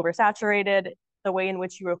it's oversaturated, the way in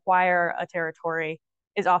which you acquire a territory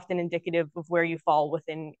is often indicative of where you fall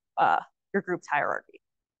within your group's hierarchy.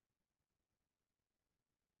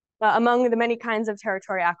 Among the many kinds of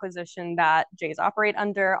territory acquisition that jays operate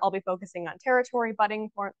under, I'll be focusing on territory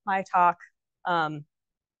budding for my talk.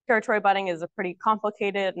 Territory budding is a pretty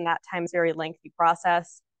complicated and at times very lengthy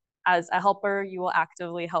process. As a helper, you will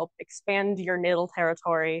actively help expand your natal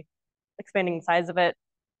territory, expanding the size of it.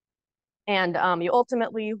 And you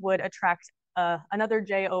ultimately would attract another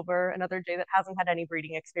jay that hasn't had any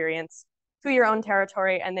breeding experience to your own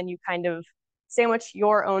territory, and then you kind of sandwich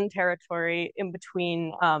your own territory in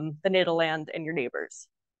between the natal land and your neighbors.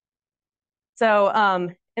 So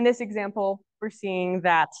in this example, we're seeing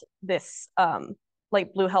that this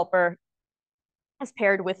light blue helper is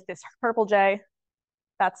paired with this purple jay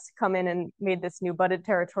that's come in and made this new budded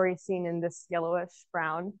territory seen in this yellowish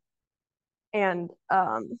brown. And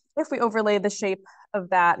if we overlay the shape of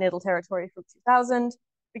that natal territory from 2000,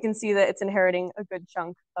 we can see that it's inheriting a good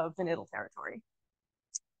chunk of the natal territory.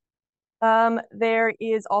 There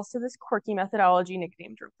is also this quirky methodology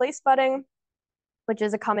nicknamed replace budding, which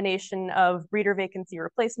is a combination of breeder vacancy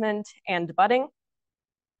replacement and budding.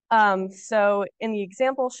 So in the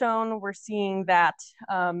example shown, we're seeing that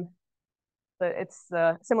it's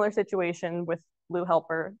a similar situation with blue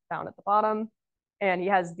helper down at the bottom. And he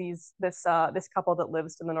has this couple that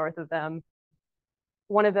lives to the north of them.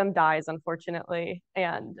 One of them dies, unfortunately,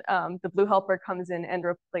 and the blue helper comes in and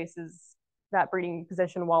replaces that breeding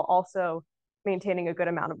position while also maintaining a good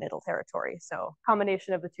amount of natal territory. So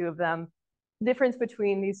combination of the two of them. The difference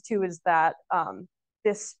between these two is that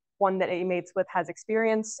this one that it mates with has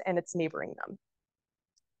experience and it's neighboring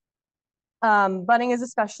them. Budding is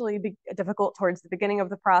especially difficult towards the beginning of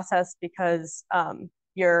the process because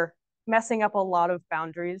you're messing up a lot of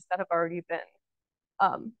boundaries that have already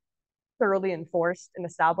been thoroughly enforced and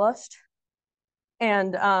established.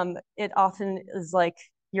 And it often is like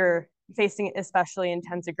you're facing especially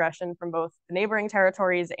intense aggression from both the neighboring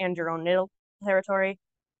territories and your own natal territory.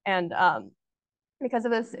 And because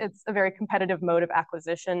of this, it's a very competitive mode of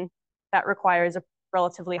acquisition that requires a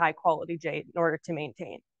relatively high quality jay in order to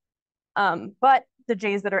maintain. But the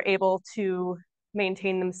jays that are able to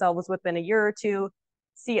maintain themselves within a year or two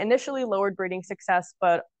see initially lowered breeding success,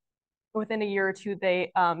 but within a year or two,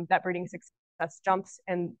 that breeding success jumps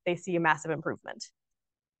and they see a massive improvement.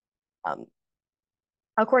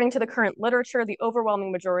 According to the current literature, the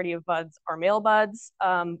overwhelming majority of buds are male buds,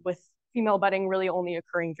 with female budding really only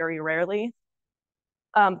occurring very rarely.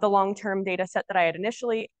 The long-term data set that I had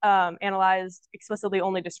initially analyzed explicitly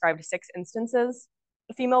only described 6 instances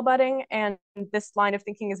of female budding, and this line of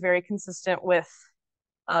thinking is very consistent with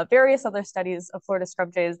various other studies of Florida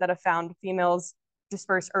scrub jays that have found females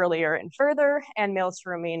disperse earlier and further, and males to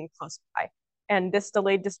remain close by. And this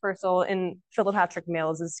delayed dispersal in philopatric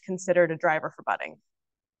males is considered a driver for budding.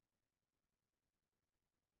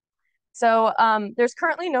 So there's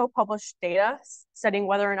currently no published data studying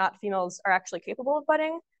whether or not females are actually capable of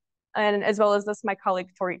budding. And as well as this, my colleague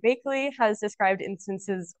Tori Bakley has described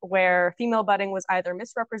instances where female budding was either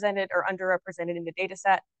misrepresented or underrepresented in the data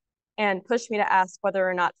set, and pushed me to ask whether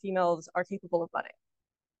or not females are capable of budding.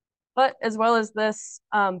 But as well as this,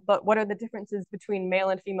 but what are the differences between male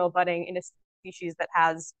and female budding in a species that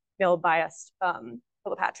has male-biased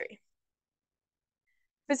philopatry?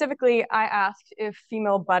 Specifically, I asked if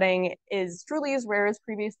female budding is truly as rare as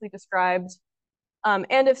previously described,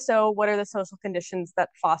 and if so, what are the social conditions that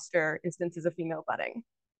foster instances of female budding?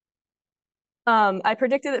 I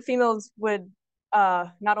predicted that females would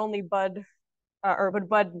not only bud,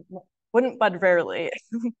 wouldn't bud rarely,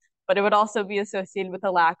 but it would also be associated with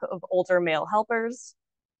a lack of older male helpers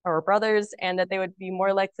or brothers, and that they would be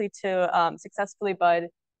more likely to successfully bud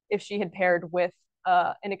if she had paired with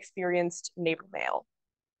an experienced neighbor male,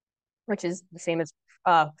 which is the same as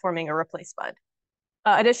forming a replace bud.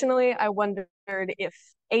 Additionally, I wondered if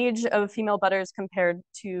age of female budders compared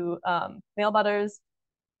to male budders,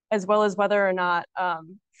 as well as whether or not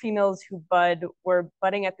females who bud were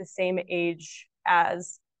budding at the same age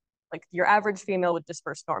as like your average female would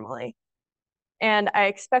disperse normally. And I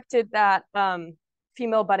expected that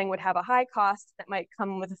female budding would have a high cost that might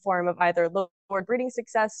come with a form of either lower breeding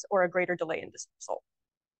success or a greater delay in dispersal.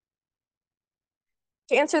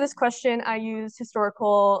 To answer this question, I used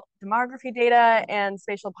historical demography data and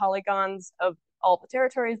spatial polygons of all the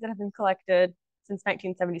territories that have been collected since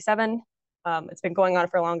 1977. It's been going on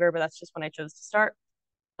for longer, but that's just when I chose to start.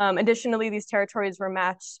 Additionally, these territories were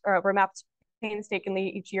mapped painstakingly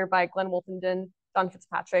each year by Glenn Wolfenden, Don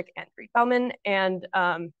Fitzpatrick, and Reed Bauman, and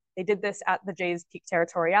they did this at the Jays' peak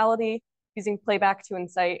territoriality, using playback to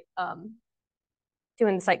incite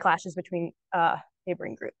clashes between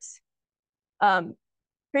neighboring groups.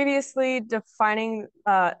 Previously, defining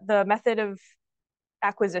the method of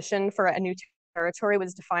acquisition for a new territory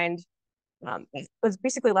was defined, was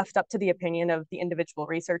basically left up to the opinion of the individual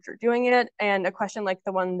researcher doing it, and a question like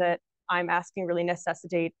the one that I'm asking really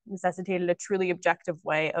necessitated a truly objective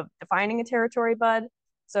way of defining a territory bud.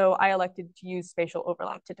 So I elected to use spatial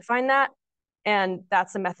overlap to define that, and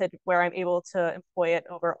that's a method where I'm able to employ it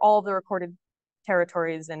over all of the recorded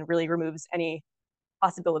territories and really removes any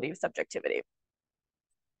possibility of subjectivity.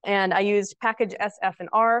 And I used package SF and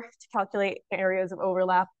R to calculate areas of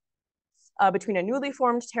overlap between a newly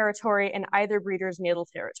formed territory and either breeder's natal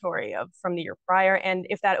territory from the year prior. And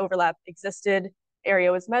if that overlap existed,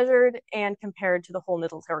 area was measured and compared to the whole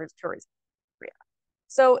natal territories area.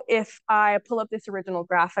 So if I pull up this original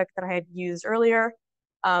graphic that I had used earlier,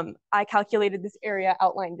 I calculated this area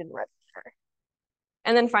outlined in red here.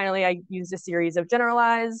 And then finally, I used a series of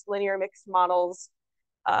generalized linear mixed models,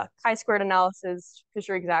 chi-squared analysis,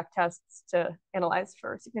 Fisher exact tests to analyze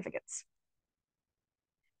for significance.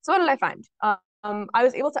 So what did I find? I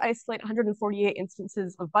was able to isolate 148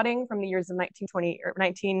 instances of budding from the years of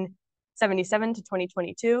 1977 to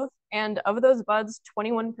 2022, and of those buds,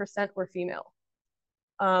 21% were female,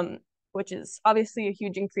 which is obviously a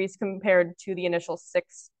huge increase compared to the initial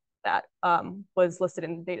 6 that was listed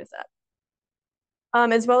in the data set.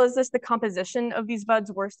 As well as this, the composition of these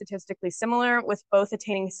buds were statistically similar, with both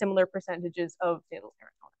attaining similar percentages of natal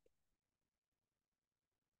territory.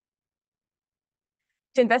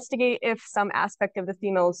 to investigate if some aspect of the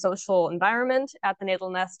female's social environment at the natal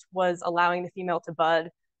nest was allowing the female to bud.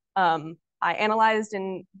 I analyzed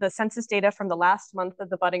in the census data from the last month that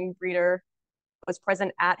the budding breeder was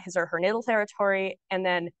present at his or her natal territory, and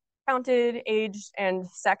then counted, aged, and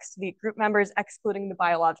sexed the group members, excluding the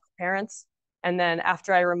biological parents. And then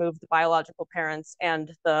after I removed the biological parents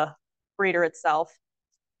and the breeder itself,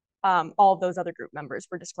 all of those other group members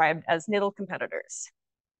were described as natal competitors.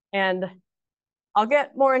 And I'll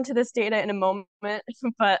get more into this data in a moment,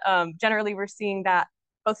 but generally we're seeing that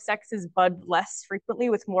both sexes bud less frequently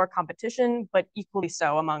with more competition, but equally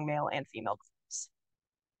so among male and female groups.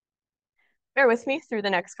 Bear with me through the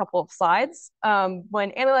next couple of slides.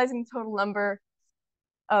 When analyzing the total number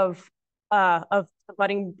of the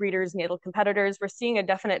budding breeders' natal competitors, we're seeing a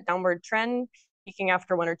definite downward trend, peaking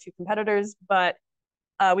after one or two competitors, but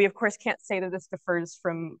we of course can't say that this differs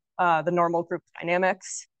from the normal group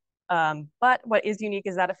dynamics. But what is unique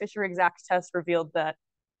is that a Fisher exact test revealed that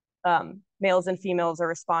males and females are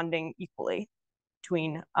responding equally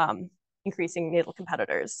between increasing natal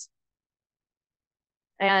competitors.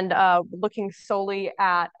 And looking solely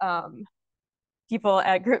at people,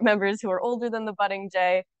 at group members who are older than the budding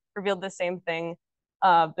jay, revealed the same thing.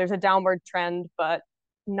 There's a downward trend, but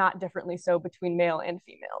not differently so between male and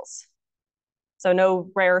females. So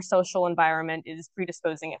no rare social environment is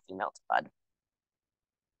predisposing a female to bud.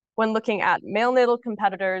 When looking at male natal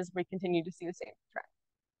competitors, we continue to see the same trend.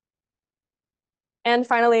 And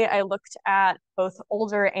finally, I looked at both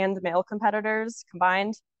older and male competitors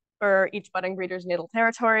combined for each budding breeder's natal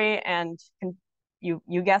territory, and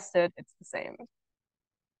you guessed it, it's the same.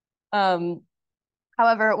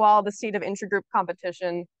 However, while the state of intragroup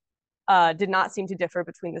competition did not seem to differ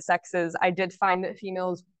between the sexes, I did find that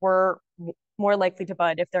females were more likely to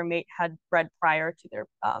bud if their mate had bred prior to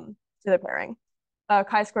their pairing.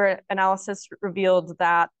 Chi-square analysis revealed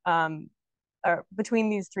that between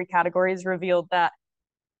these three categories revealed that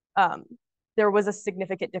there was a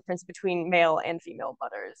significant difference between male and female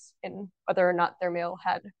budders in whether or not their male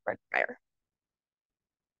had bred prior.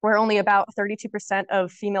 Where only about 32%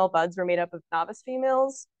 of female buds were made up of novice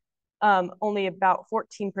females, only about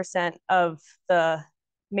 14% of the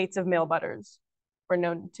mates of male budders were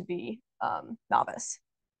known to be novice.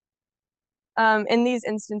 In these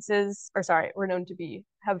instances, were known to be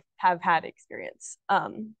have had experience.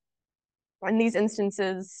 In these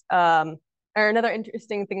instances, or another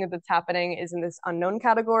interesting thing that's happening is in this unknown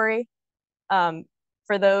category.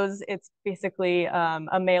 For those, it's basically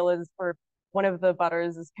a male is, or one of the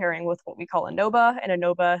budders is pairing with what we call a NOBA, and a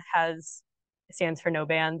NOBA stands for no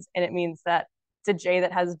bands, and it means that it's a jay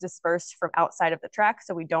that has dispersed from outside of the track,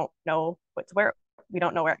 so we don't know where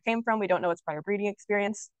it came from, we don't know its prior breeding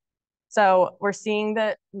experience. So we're seeing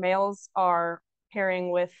that males are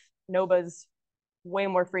pairing with NOBAs way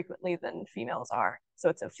more frequently than females are. So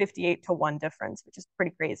it's a 58-to-1 difference, which is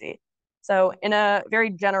pretty crazy. So in a very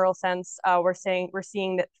general sense, we're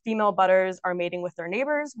seeing that female budders are mating with their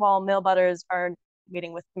neighbors, while male budders are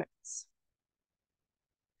mating with commitments.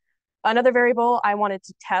 Another variable I wanted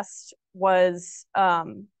to test was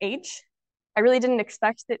age. I really didn't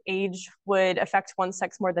expect that age would affect one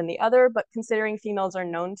sex more than the other, but considering females are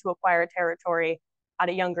known to acquire territory at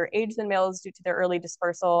a younger age than males due to their early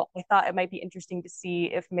dispersal, I thought it might be interesting to see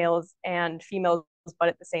if males and females bud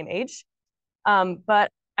at the same age.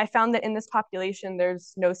 But I found that in this population,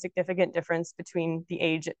 there's no significant difference between the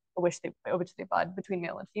age at which they bud between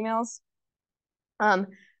male and females. I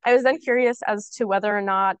was then curious as to whether or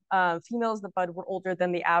not females that bud were older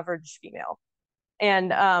than the average female.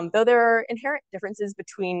 And though there are inherent differences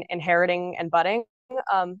between inheriting and budding,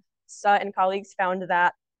 Suh and colleagues found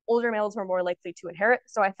that older males were more likely to inherit.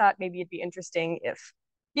 So I thought maybe it'd be interesting if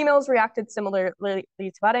females reacted similarly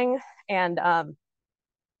to budding. And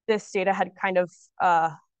this data had kind of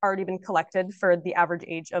already been collected for the average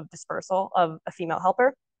age of dispersal of a female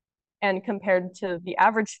helper. And compared to the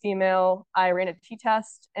average female, I ran a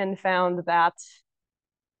t-test and found that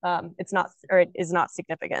it is not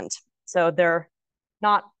significant. So they're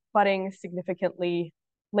not budding significantly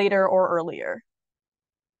later or earlier.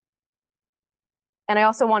 And I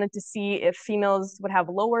also wanted to see if females would have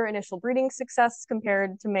lower initial breeding success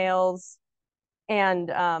compared to males. And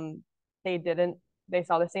they didn't. They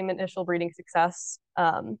saw the same initial breeding success,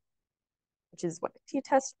 which is what the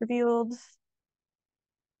t-test revealed.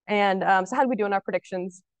 And so how did we do in our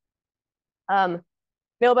predictions?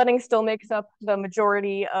 Male budding still makes up the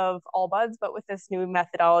majority of all buds, but with this new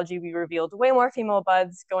methodology, we revealed way more female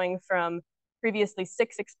buds, going from previously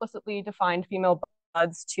 6 explicitly defined female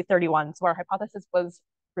buds to 31. So our hypothesis was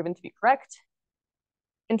proven to be correct.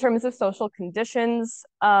 In terms of social conditions,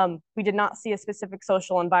 we did not see a specific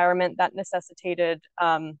social environment that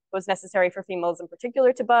was necessary for females in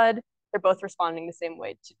particular to bud. They're both responding the same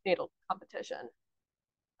way to natal competition.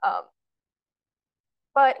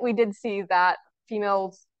 But we did see that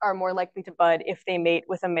females are more likely to bud if they mate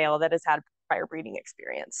with a male that has had prior breeding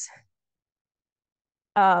experience.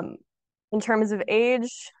 In terms of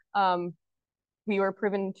age, it was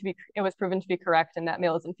proven to be correct in that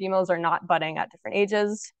males and females are not budding at different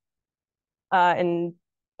ages. And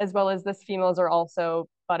as well as this, females are also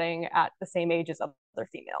budding at the same age as other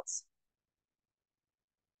females.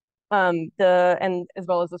 And as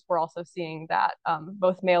well as this, we're also seeing that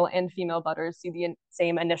both male and female budders see the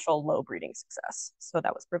same initial low breeding success. So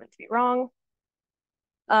that was proven to be wrong.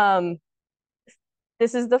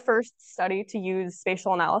 This is the first study to use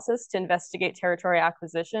spatial analysis to investigate territorial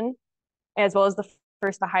acquisition, as well as the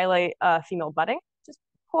first to highlight female budding, which is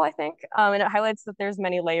cool, I think. And it highlights that there's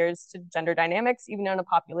many layers to gender dynamics, even on a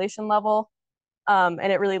population level. And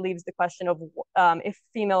it really leaves the question of if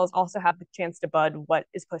females also have the chance to bud, what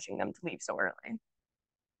is pushing them to leave so early?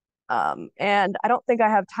 And I don't think I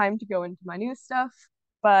have time to go into my new stuff,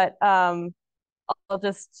 but I'll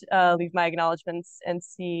just leave my acknowledgements and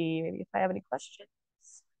see maybe if I have any questions.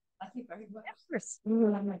 Thank you very much. Of course.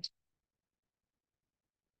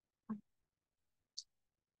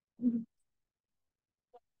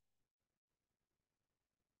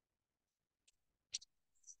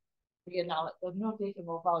 You know, there's no data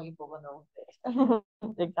more valuable than all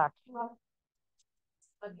this. Exactly.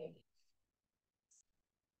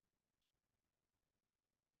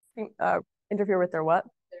 Interfere with their what?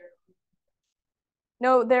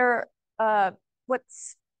 No, they're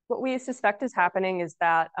what we suspect is happening is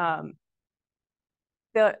that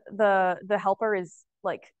the helper is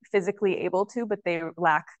like physically able to, but they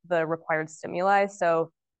lack the required stimuli.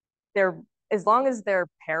 So as long as they're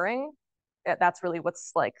pairing, that's really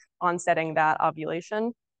what's like onsetting that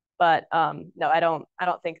ovulation. But no, I don't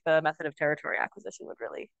think the method of territorial acquisition would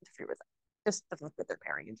really interfere with that. Just the fact that they're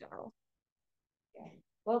pairing in general. Yeah.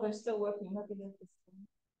 Well, they're still working on this.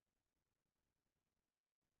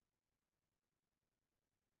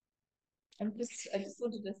 I just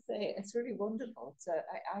wanted to say it's really wonderful. So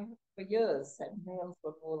I for years said males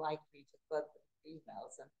were more likely to bud than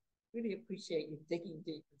females, and really appreciate you digging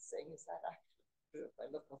deep and saying, is that actually true if I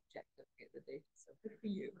look objectively at the data? So good for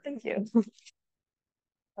you. Thank you.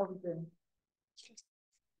 How we doing?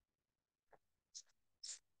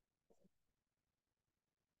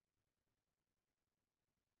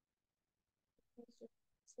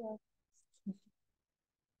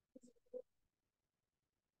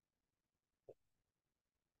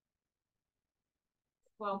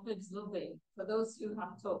 Well, it's lovely. For those who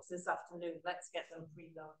have talks this afternoon, let's get them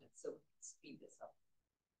preloaded so we can speed this up.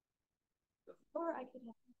 Before I could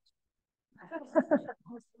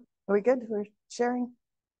have Are we good? We're sharing?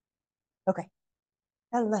 Okay.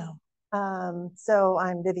 Hello. So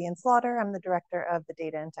I'm Vivienne Sclater. I'm the director of the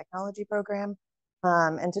Data and Technology Program.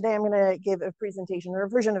 And today I'm going to give a presentation, or a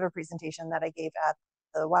version of a presentation that I gave at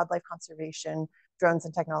the Wildlife Conservation Drones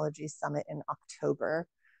and Technologies Summit in October.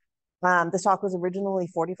 This talk was originally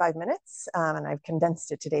 45 minutes, and I've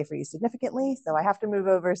condensed it today for you significantly. So I have to move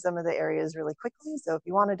over some of the areas really quickly. So if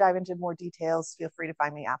you want to dive into more details, feel free to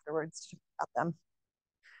find me afterwards to talk about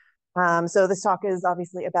them. So this talk is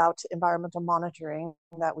obviously about environmental monitoring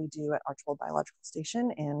that we do at Archbold Biological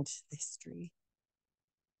Station and the history.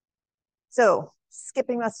 So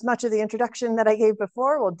skipping much of the introduction that I gave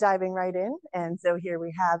before, we'll diving right in. And so here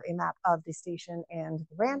we have a map of the station and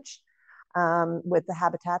the ranch with the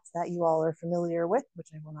habitats that you all are familiar with, which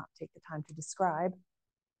I will not take the time to describe.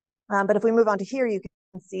 But if we move on to here, you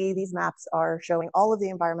can see these maps are showing all of the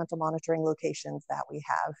environmental monitoring locations that we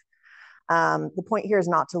have. The point here is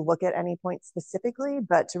not to look at any point specifically,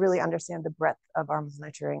 but to really understand the breadth of our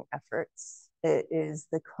monitoring efforts. It is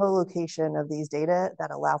the co-location of these data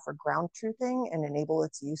that allow for ground truthing and enable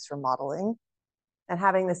its use for modeling. And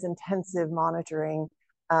having this intensive monitoring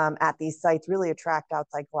at these sites really attract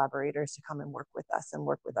outside collaborators to come and work with us and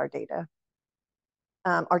work with our data.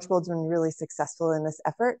 Archbold's been really successful in this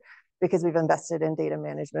effort because we've invested in data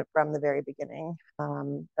management from the very beginning.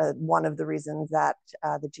 One of the reasons that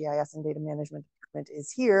the GIS and data management department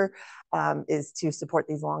is here is to support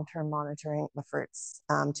these long-term monitoring efforts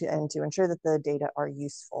and to ensure that the data are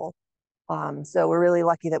useful. So we're really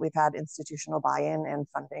lucky that we've had institutional buy-in and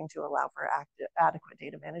funding to allow for adequate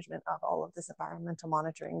data management of all of this environmental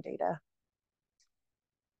monitoring data.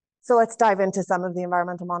 So let's dive into some of the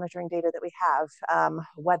environmental monitoring data that we have.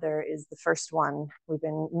 Weather is the first one. We've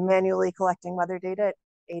been manually collecting weather data. It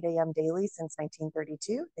 8 a.m. daily since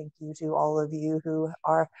 1932. Thank you to all of you who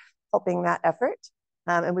are helping that effort.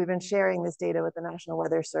 And we've been sharing this data with the National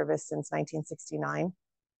Weather Service since 1969.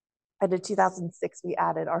 And in 2006, we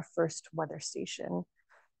added our first weather station.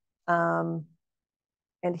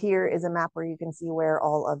 And here is a map where you can see where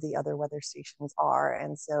all of the other weather stations are.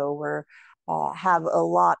 And so we're have a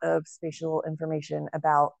lot of spatial information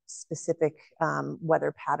about specific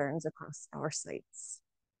weather patterns across our sites.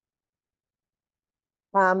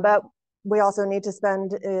 But we also need to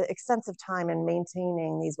spend extensive time in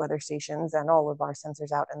maintaining these weather stations and all of our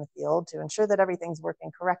sensors out in the field to ensure that everything's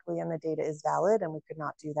working correctly and the data is valid. And we could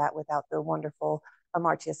not do that without the wonderful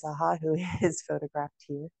Amartya Saha, who is photographed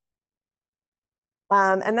here.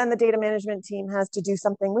 And then the data management team has to do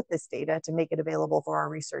something with this data to make it available for our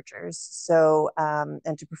researchers. So,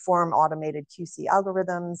 and to perform automated QC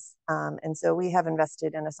algorithms. And so we have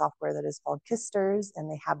invested in a software that is called Kisters, and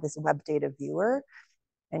they have this web data viewer.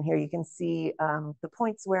 And here you can see the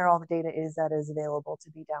points where all the data is that is available to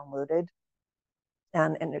be downloaded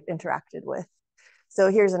and interacted with. So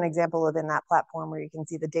here's an example of in that platform where you can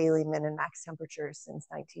see the daily min and max temperatures since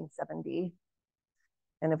 1970.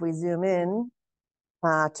 And if we zoom in,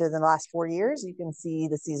 to the last 4 years, you can see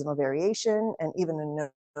the seasonal variation and even a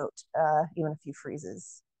note, even a few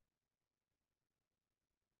freezes.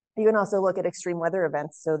 You can also look at extreme weather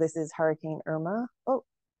events. So this is Hurricane Irma. Oh,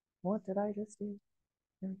 what did I just do?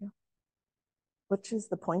 There we go. Which is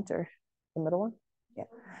the pointer? The middle one? Yeah.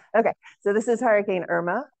 Okay, so this is Hurricane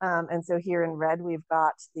Irma. And so here in red, we've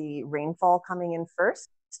got the rainfall coming in first.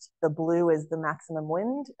 The blue is the maximum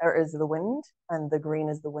wind, or is the wind, and the green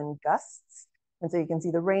is the wind gusts. And so you can see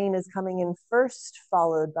the rain is coming in first,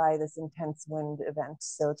 followed by this intense wind event.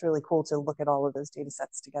 So it's really cool to look at all of those data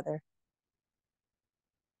sets together.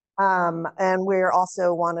 And we're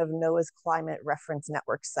also one of NOAA's Climate Reference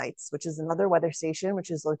Network sites, which is another weather station, which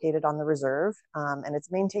is located on the reserve. And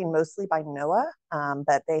it's maintained mostly by NOAA,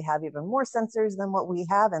 but they have even more sensors than what we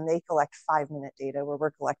have, and they collect 5-minute data where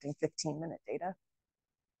we're collecting 15-minute data.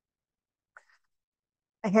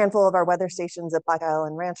 A handful of our weather stations at Black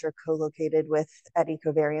Island Ranch are co-located at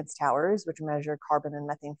ecovariance towers, which measure carbon and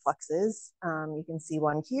methane fluxes. You can see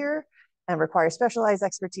one here and require specialized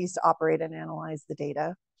expertise to operate and analyze the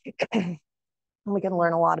data. And we can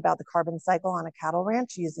learn a lot about the carbon cycle on a cattle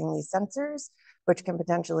ranch using these sensors, which can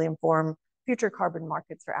potentially inform future carbon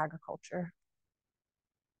markets for agriculture.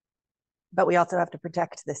 But we also have to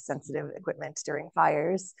protect this sensitive equipment during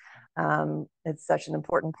fires. It's such an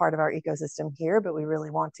important part of our ecosystem here, but we really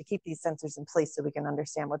want to keep these sensors in place so we can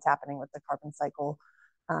understand what's happening with the carbon cycle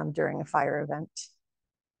during a fire event.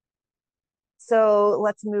 So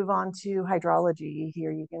let's move on to hydrology.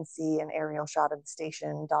 Here you can see an aerial shot of the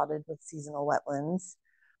station dotted with seasonal wetlands.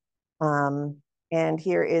 And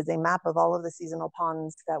here is a map of all of the seasonal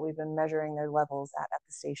ponds that we've been measuring their levels at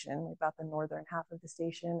the station. We've got the northern half of the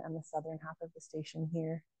station and the southern half of the station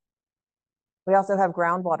here. We also have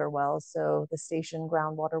groundwater wells. So the station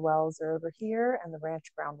groundwater wells are over here and the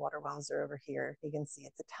ranch groundwater wells are over here. You can see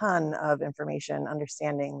it's a ton of information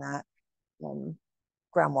understanding that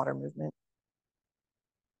groundwater movement.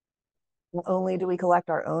 Not only do we collect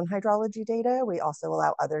our own hydrology data, we also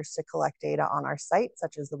allow others to collect data on our site,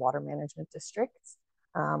 such as the water management districts,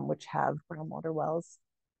 which have groundwater wells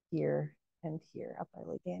here and here up by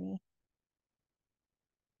Lake Annie.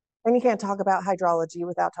 And you can't talk about hydrology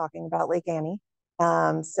without talking about Lake Annie.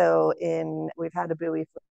 We've had a buoy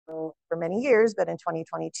for many years, but in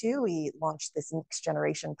 2022, we launched this next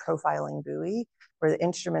generation profiling buoy where the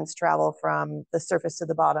instruments travel from the surface to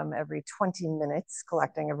the bottom every 20 minutes,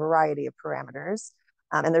 collecting a variety of parameters.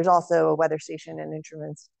 And there's also a weather station and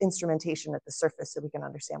instrumentation at the surface so we can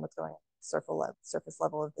understand what's going on at the surface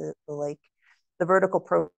level of the lake. The vertical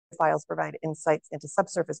profiles provide insights into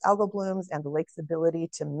subsurface algal blooms and the lake's ability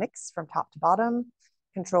to mix from top to bottom,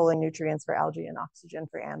 controlling nutrients for algae and oxygen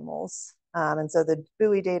for animals. And so the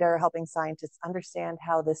buoy data are helping scientists understand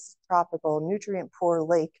how this tropical nutrient-poor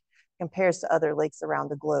lake compares to other lakes around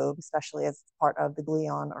the globe, especially as part of the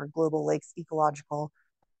GLEON, or Global Lakes Ecological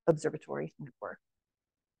Observatory Network.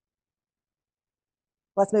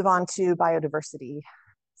 Let's move on to biodiversity.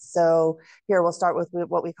 So here we'll start with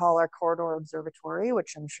what we call our corridor observatory,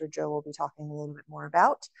 which I'm sure Joe will be talking a little bit more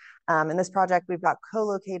about. In this project, we've got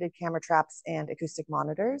co-located camera traps and acoustic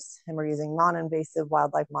monitors, and we're using non-invasive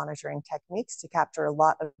wildlife monitoring techniques to capture a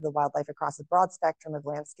lot of the wildlife across a broad spectrum of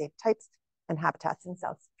landscape types and habitats in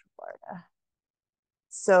South Central Florida.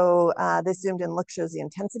 So this zoomed in look shows the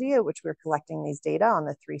intensity at which we're collecting these data on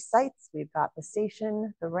the 3 sites. We've got the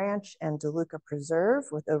station, the ranch, and DeLuca Preserve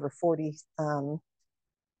with over 40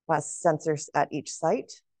 sensors at each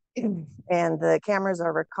site. And the cameras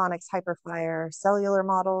are Reconyx Hyperfire cellular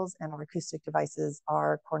models, and our acoustic devices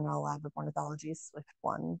are Cornell Lab of Ornithology Swift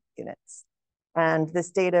 1 units. And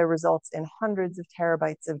this data results in hundreds of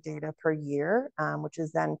terabytes of data per year, which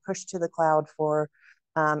is then pushed to the cloud for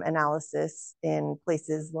analysis in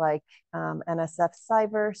places like NSF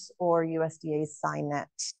Cyverse or USDA's SciNet,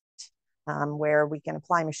 where we can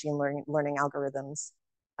apply machine learning algorithms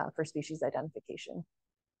for species identification.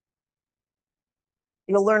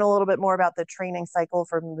 You'll learn a little bit more about the training cycle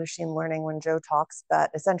for machine learning when Joe talks, but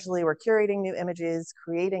essentially we're curating new images,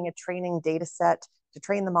 creating a training data set to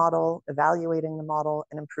train the model, evaluating the model,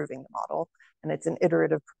 and improving the model. And it's an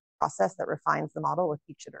iterative process that refines the model with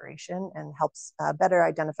each iteration and helps better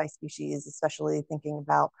identify species, especially thinking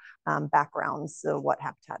about backgrounds, so what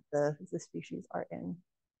habitat the species are in.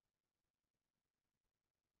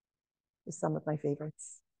 Just some of my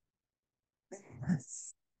favorites.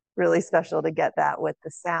 It's really special to get that with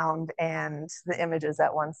the sound and the images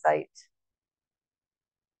at one site.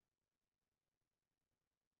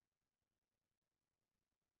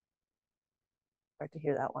 Hard to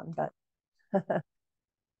hear that one, but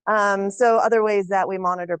so other ways that we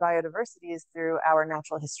monitor biodiversity is through our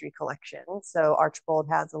natural history collection. So Archbold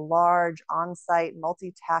has a large on-site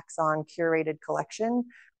multi-taxon curated collection,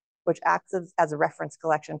 which acts as a reference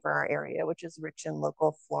collection for our area, which is rich in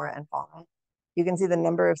local flora and fauna. You can see the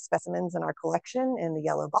number of specimens in our collection in the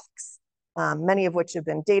yellow box, many of which have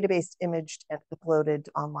been database imaged and uploaded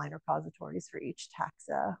to online repositories for each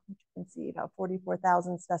taxa. You can see about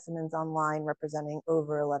 44,000 specimens online, representing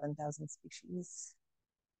over 11,000 species.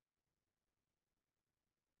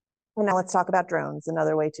 And now let's talk about drones,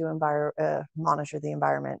 another way to monitor the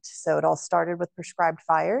environment. So it all started with prescribed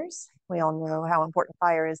fires. We all know how important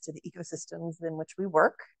fire is to the ecosystems in which we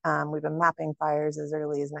work. We've been mapping fires as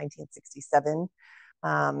early as 1967,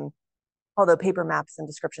 although paper maps and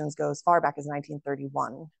descriptions go as far back as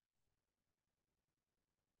 1931.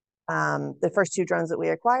 The first two drones that we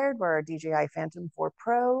acquired were our DJI Phantom 4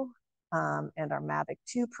 Pro and our Mavic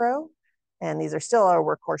 2 Pro. And these are still our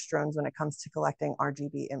workhorse drones when it comes to collecting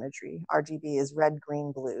RGB imagery. RGB is red,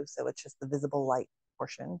 green, blue, so it's just the visible light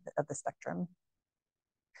portion of the spectrum.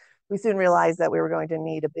 We soon realized that we were going to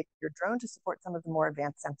need a bigger drone to support some of the more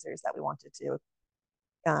advanced sensors that we wanted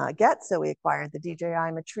to get. So we acquired the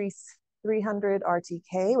DJI Matrice 300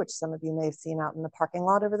 RTK, which some of you may have seen out in the parking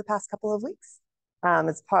lot over the past couple of weeks.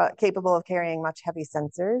 It's capable of carrying much heavy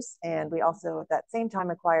sensors. And we also at that same time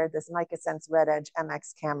acquired this MicaSense Red Edge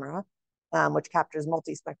MX camera, which captures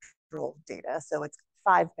multispectral data. So it's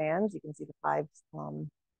 5 bands. You can see the 5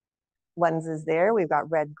 lenses there. We've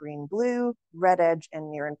got red, green, blue, red edge,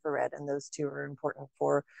 and near infrared. And those 2 are important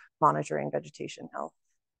for monitoring vegetation health.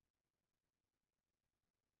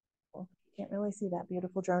 Can't really see that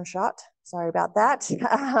beautiful drone shot. Sorry about that.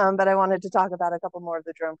 But I wanted to talk about a couple more of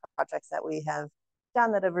the drone projects that we have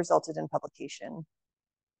done that have resulted in publication.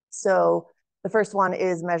 So the first one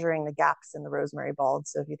is measuring the gaps in the rosemary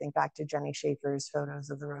bulbs. So if you think back to Jenny Schaefer's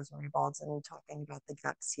photos of the rosemary bulbs and talking about the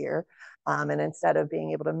gaps here, and instead of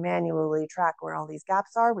being able to manually track where all these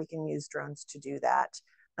gaps are, we can use drones to do that.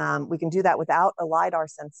 We can do that without a LiDAR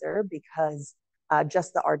sensor because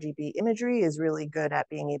just the RGB imagery is really good at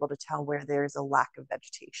being able to tell where there's a lack of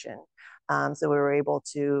vegetation. So we were able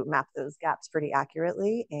to map those gaps pretty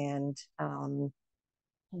accurately, and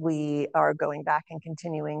we are going back and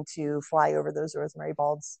continuing to fly over those rosemary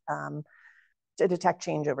bulbs to detect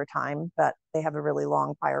change over time, but they have a really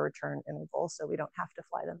long fire return interval, so we don't have to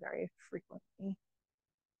fly them very frequently.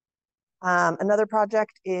 Another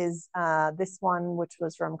project is this one, which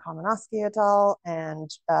was from Kamenowski et al. And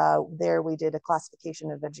there we did a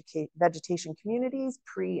classification of vegetation communities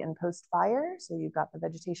pre and post fire. So you've got the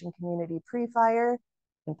vegetation community pre-fire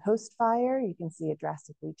and post-fire. You can see it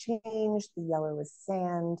drastically changed. The yellow is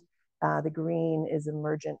sand. The green is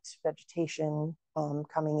emergent vegetation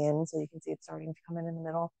coming in. So you can see it's starting to come in the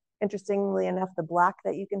middle. Interestingly enough, the black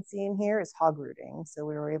that you can see in here is hog rooting. So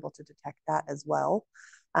we were able to detect that as well.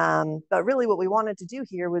 But really what we wanted to do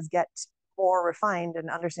here was get more refined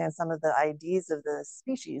and understand some of the IDs of the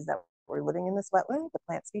species that were living in this wetland, the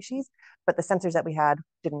plant species, but the sensors that we had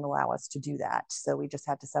didn't allow us to do that. So we just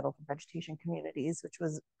had to settle for vegetation communities, which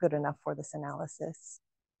was good enough for this analysis.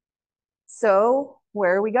 So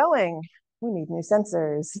where are we going? We need new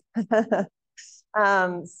sensors.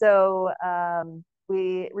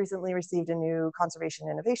 We recently received a new conservation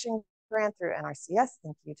innovation grant through NRCS.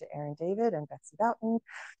 Thank you to Aaron David and Betsy Boughton.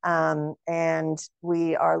 And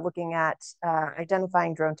we are looking at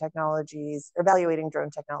identifying drone technologies, evaluating drone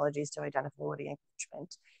technologies to identify woody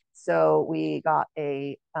encroachment. So we got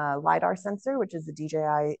a LiDAR sensor, which is the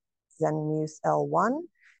DJI Zenmuse L1.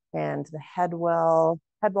 and the headwall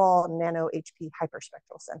nano HP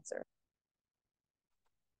hyperspectral sensor.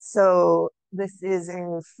 So this is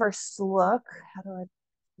a first look. How do I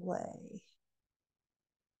play?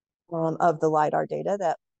 Of the LiDAR data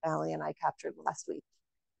that Allie and I captured last week.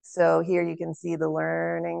 So here you can see the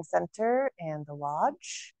learning center and the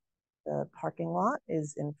lodge. The parking lot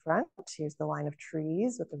is in front. Here's the line of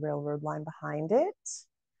trees with the railroad line behind it.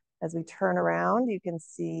 As we turn around, you can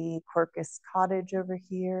see Quercus Cottage over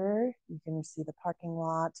here. You can see the parking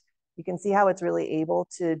lot. You can see how it's really able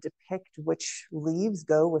to depict which leaves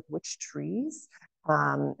go with which trees.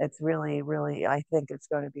 It's really, really, I think it's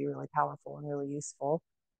going to be really powerful and really useful.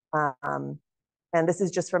 And this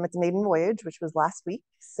is just from its maiden voyage, which was last week.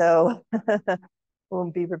 So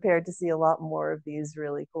we'll be prepared to see a lot more of these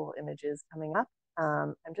really cool images coming up.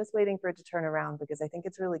 I'm just waiting for it to turn around because I think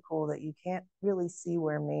it's really cool that you can't really see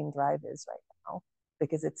where Main Drive is right now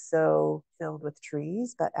because it's so filled with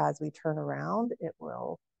trees. But as we turn around, it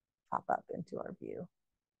will pop up into our view.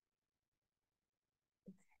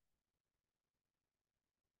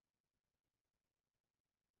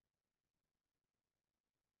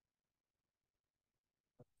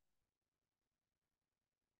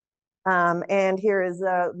 And here is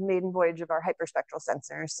a maiden voyage of our hyperspectral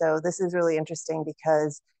sensor. So this is really interesting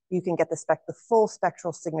because you can get the full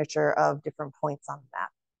spectral signature of different points on the map.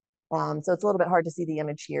 So it's a little bit hard to see the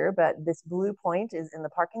image here, but this blue point is in the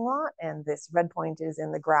parking lot and this red point is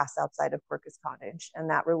in the grass outside of Quercus Cottage. And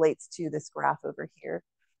that relates to this graph over here.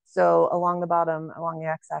 So along the bottom, along the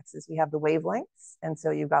x-axis, we have the wavelengths. And so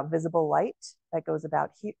you've got visible light that goes about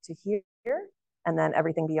here to here. And then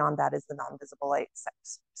everything beyond that is the non-visible light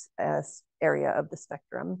area of the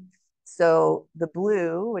spectrum. So the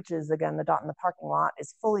blue, which is again the dot in the parking lot,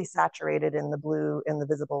 is fully saturated in the blue in the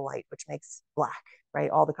visible light, which makes black, right?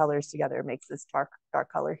 All the colors together makes this dark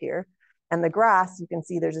color here. And the grass, you can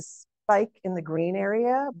see there's a spike in the green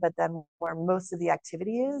area, but then where most of the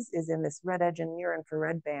activity is in this red edge and near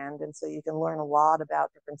infrared band. And so you can learn a lot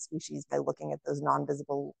about different species by looking at those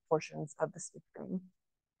non-visible portions of the spectrum.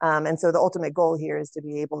 And so the ultimate goal here is to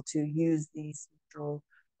be able to use these spectral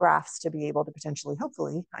graphs to be able to potentially,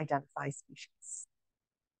 hopefully, identify species.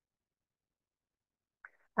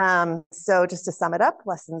 So just to sum it up,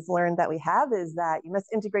 lessons learned that we have is that you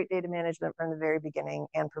must integrate data management from the very beginning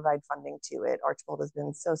and provide funding to it. Archbold has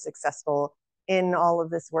been so successful in all of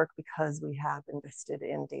this work because we have invested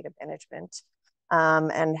in data management.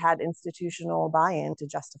 And had institutional buy-in to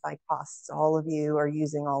justify costs. All of you are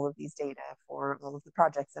using all of these data for all of the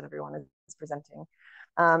projects that everyone is presenting.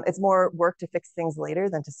 It's more work to fix things later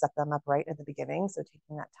than to set them up right at the beginning, so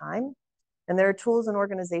taking that time. And there are tools and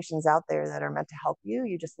organizations out there that are meant to help you.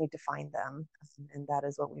 You just need to find them, and that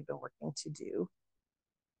is what we've been working to do.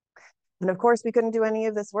 And of course, we couldn't do any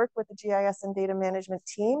of this work with the GIS and data management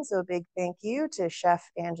team, so a big thank you to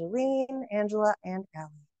Chef Angeline, Angela, and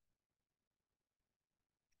Allie.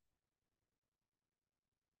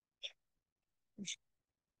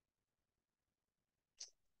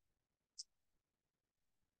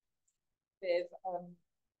 Viv,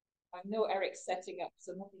 I know Eric's setting up,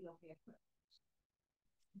 so nothing on here.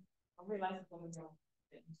 I realize I'm going to go.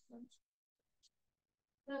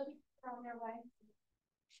 On their way.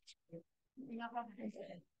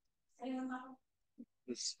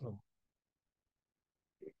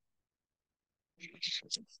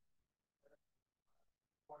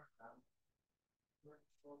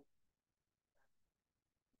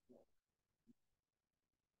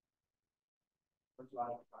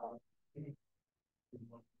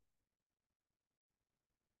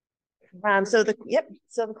 So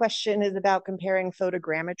the question is about comparing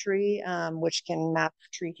photogrammetry, which can map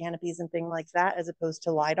tree canopies and things like that, as opposed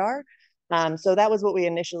to LiDAR. So that was what we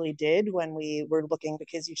initially did when we were looking,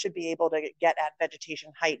 because you should be able to get at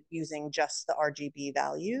vegetation height using just the RGB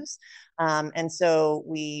values. And so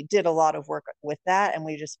we did a lot of work with that, and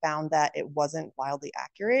we just found that it wasn't wildly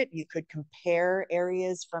accurate. You could compare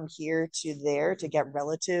areas from here to there to get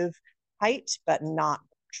relative height, but not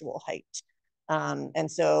actual height. And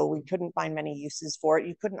so we couldn't find many uses for it.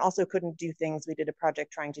 You couldn't do things. We did a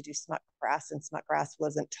project trying to do smut grass, and smut grass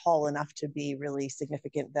wasn't tall enough to be really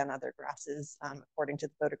significant than other grasses, according to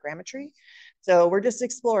the photogrammetry. So we're just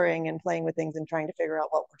exploring and playing with things and trying to figure out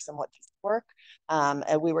what works and what doesn't work.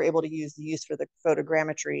 And we were able to use the use for the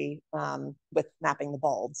photogrammetry with mapping the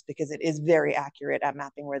bulbs, because it is very accurate at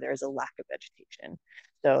mapping where there's a lack of vegetation.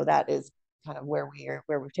 So that is kind of where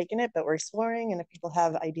we've taken it, but we're exploring. And if people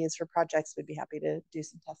have ideas for projects, we'd be happy to do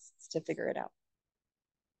some tests to figure it out.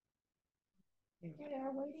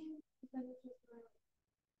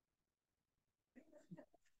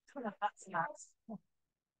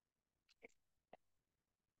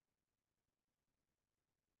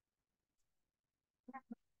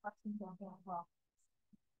 Yeah,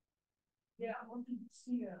 I wanted to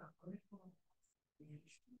see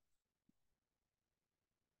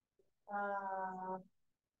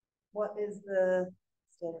what is the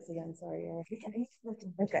status again? Sorry, Eric.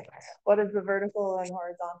 Okay. What is the vertical and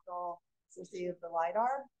horizontal accuracy of the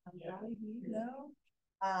LiDAR? Yeah. No.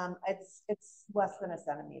 It's less than a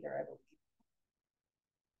centimeter, I believe.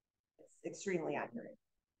 It's extremely accurate.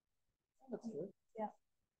 That's good. Yeah.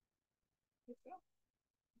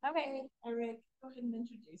 Okay, Eric, go ahead and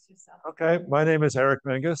introduce yourself. Okay, my name is Eric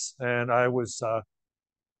Menges, and I was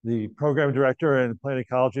the program director in Plant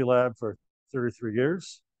Ecology Lab for 33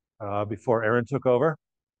 years before Aaron took over,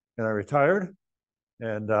 and I retired.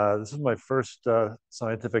 And this is my first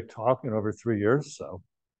scientific talk in over 3 years, so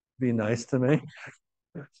be nice to me.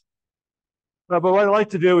 But what I'd like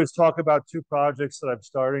to do is talk about two projects that I'm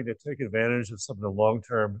starting to take advantage of some of the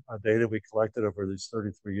long-term data we collected over these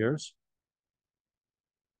 33 years.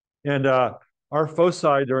 And our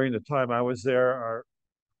foci during the time I was there are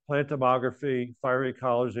plant demography, fire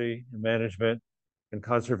ecology and management, and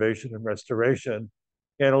conservation and restoration,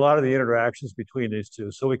 and a lot of the interactions between these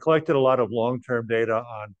two. So we collected a lot of long-term data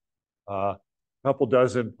on a couple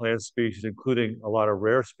dozen plant species, including a lot of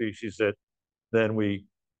rare species that then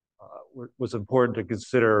was important to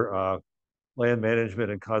consider land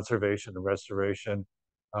management and conservation and restoration.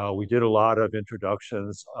 We did a lot of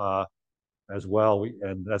introductions as well,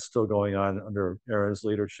 and that's still going on under Aaron's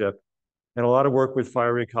leadership. And a lot of work with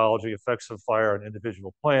fire ecology, effects of fire on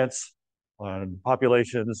individual plants, on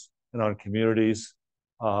populations, and on communities,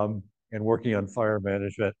 and working on fire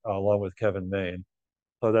management along with Kevin Main.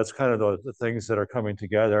 So that's kind of the things that are coming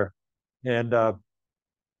together. And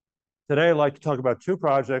today I'd like to talk about two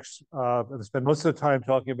projects. I've spent most of the time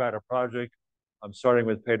talking about a project. I'm starting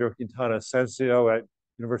with Pedro Quintana Asensio at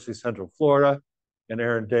University of Central Florida and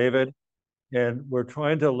Aaron David. And we're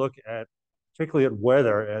trying to look at, particularly at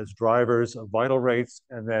weather as drivers of vital rates,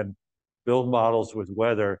 and then build models with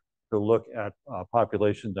weather to look at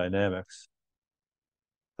population dynamics.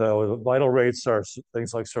 So the vital rates are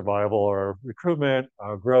things like survival or recruitment,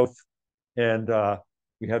 growth, and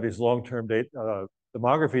we have these long-term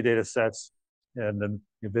demography data sets, and then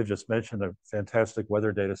Viv just mentioned the fantastic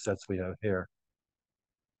weather data sets we have here.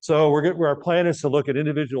 So our plan is to look at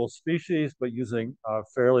individual species, but using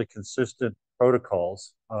fairly consistent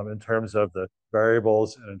protocols in terms of the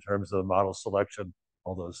variables and in terms of the model selection,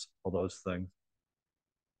 all those things.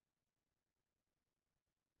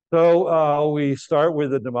 So we start with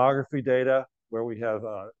the demography data, where we have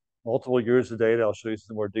multiple years of data. I'll show you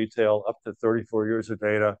some more detail, up to 34 years of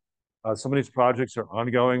data. Some of these projects are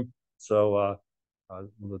ongoing, so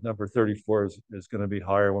the number 34 is going to be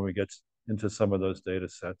higher when we get into some of those data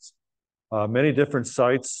sets. Many different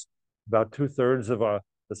sites. About 2/3 of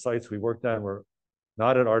the sites we worked on were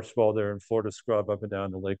not at Archbold. They're in Florida Scrub up and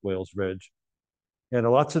down the Lake Wales Ridge. And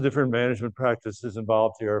lots of different management practices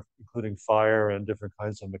involved here, including fire and different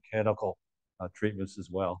kinds of mechanical treatments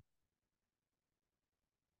as well.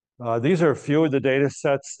 These are a few of the data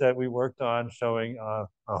sets that we worked on, showing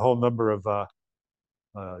a whole number of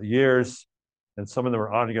years, and some of them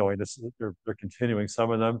are ongoing. They're continuing,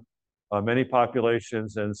 some of them. Many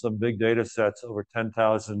populations and some big data sets, over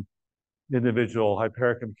 10,000 individual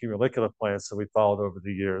Hypericum cumulicula plants that we followed over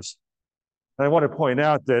the years. And I want to point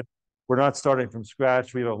out that we're not starting from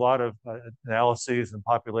scratch. We have a lot of analyses and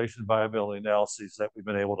population viability analyses that we've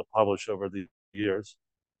been able to publish over the years.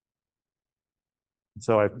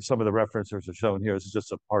 So some of the references are shown here. This is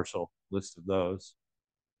just a partial list of those.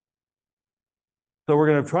 So we're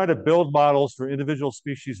going to try to build models for individual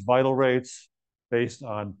species vital rates based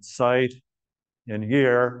on site and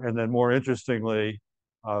year, and then more interestingly,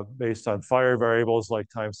 based on fire variables like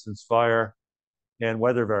time since fire and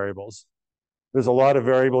weather variables. There's a lot of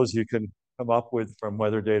variables you can come up with from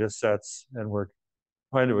weather data sets, and we're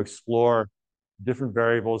trying to explore different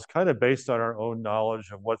variables kind of based on our own knowledge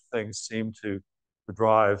of what things seem to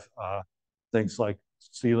drive things like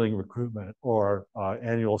seedling recruitment or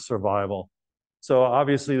annual survival. So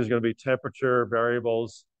obviously there's going to be temperature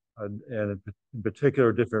variables and in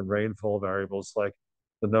particular different rainfall variables, like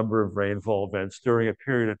the number of rainfall events during a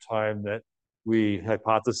period of time that we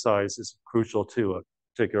hypothesize is crucial to a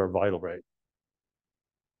particular vital rate.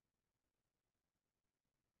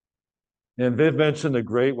 And Viv mentioned the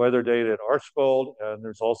great weather data at Archbold, and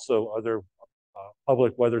there's also other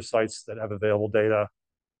public weather sites that have available data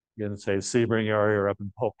in, say, Sebring area or up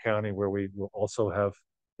in Polk County, where we will also have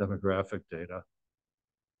demographic data.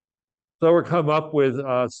 So we're come up with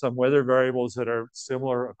some weather variables that are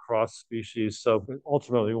similar across species. So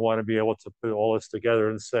ultimately, we want to be able to put all this together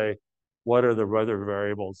and say, what are the weather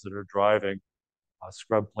variables that are driving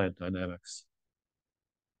scrub plant dynamics.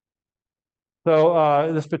 So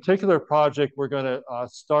in this particular project, we're going to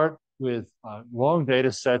start with long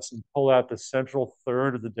data sets and pull out the central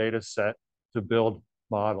third of the data set to build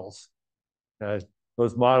models.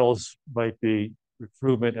 Those models might be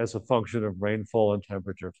recruitment as a function of rainfall and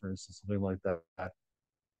temperature, for instance, something like that.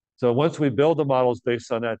 So once we build the models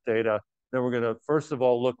based on that data, then we're going to first of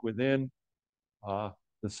all look within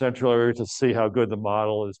the central area to see how good the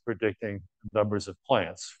model is predicting numbers of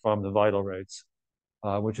plants from the vital rates,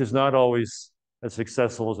 which is not always as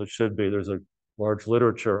successful as it should be. There's a large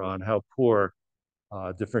literature on how poor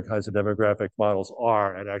different kinds of demographic models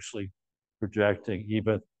are at actually projecting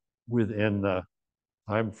even within the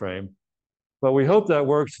time frame. But we hope that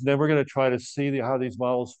works. And then we're going to try to see how these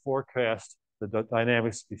models forecast the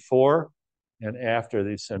dynamics before and after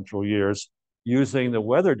these central years using the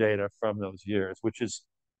weather data from those years, which is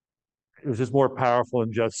more powerful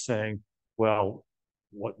than just saying, well,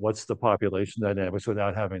 what's the population dynamics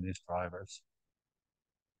without having these drivers.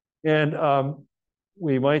 And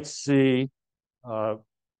we might see a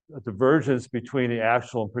divergence between the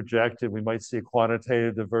actual and projected. We might see a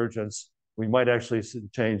quantitative divergence. We might actually see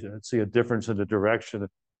a difference in the direction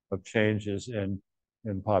of changes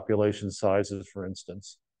in population sizes, for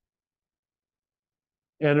instance.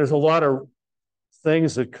 And there's a lot of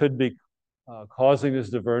things that could be causing this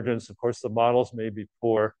divergence. Of course, the models may be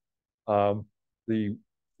poor. The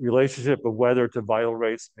relationship of weather to vital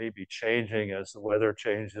rates may be changing as the weather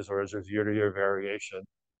changes or as there's year-to-year variation.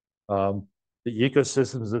 The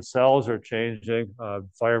ecosystems themselves are changing.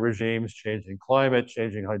 Fire regimes, changing climate,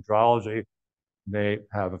 changing hydrology may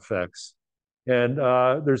have effects. And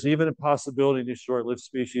there's even a possibility in these short-lived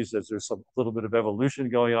species that there's some little bit of evolution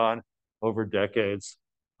going on over decades.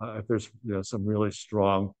 If there's some really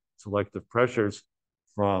strong selective pressures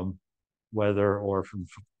from weather or from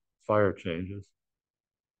fire changes.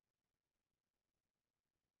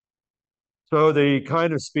 So the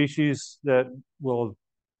kind of species that will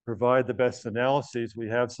provide the best analyses, we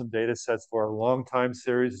have some data sets for. A long time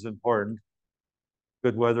series is important.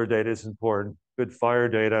 Good weather data is important. Good fire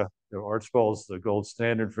data, Archbold's the gold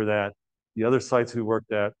standard for that. The other sites we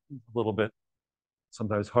worked at, a little bit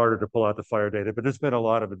sometimes harder to pull out the fire data, but there's been a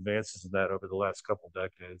lot of advances in that over the last couple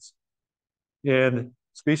decades. And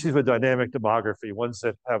species with dynamic demography, ones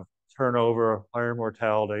that have turnover, higher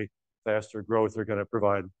mortality, faster growth, are going to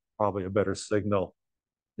provide probably a better signal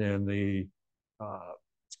than the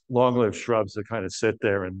long-lived shrubs that kind of sit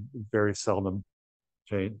there and very seldom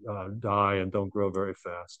die and don't grow very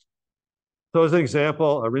fast. So as an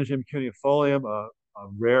example, Eryngium cuneiform, a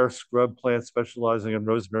rare scrub plant specializing in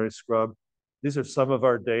rosemary scrub. These are some of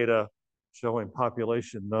our data showing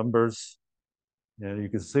population numbers. And you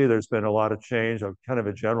can see there's been a lot of change, kind of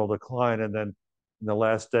a general decline. And then in the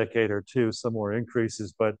last decade or two, some more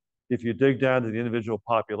increases. But if you dig down to the individual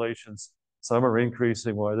populations, some are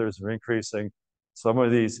increasing while others are increasing. Some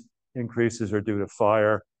of these increases are due to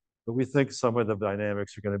fire, but we think some of the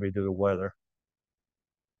dynamics are going to be due to weather.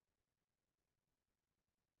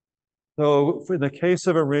 So for the case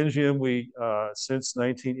of Eryngium, since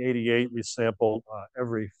 1988, we sampled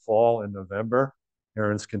every fall in November.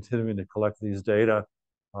 Erin's continuing to collect these data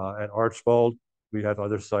at Archbold. We have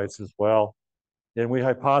other sites as well. And we're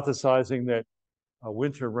hypothesizing that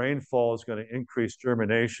winter rainfall is going to increase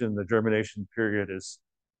germination. The germination period is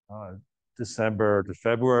December to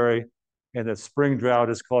February, and that spring drought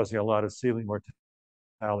is causing a lot of seedling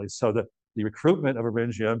mortality. So the recruitment of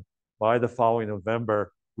Eryngium by the following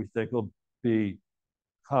November, we think will be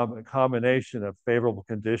a combination of favorable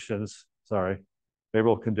conditions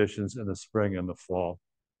in the spring and the fall.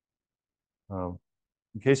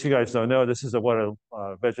 In case you guys don't know, this is what a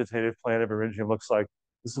vegetative plant of Eryngium looks like.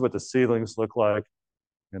 This is what the seedlings look like.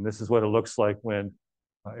 And this is what it looks like when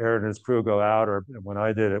Erin and his crew go out, or when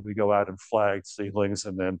I did it, we go out and flag seedlings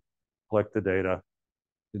and then collect the data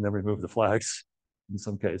and then remove the flags in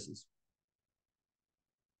some cases.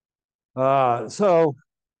 So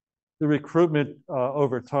the recruitment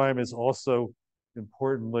over time is also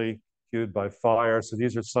importantly cued by fire. So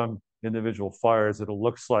these are some individual fires that it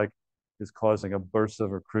looks like is causing a burst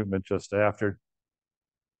of recruitment just after.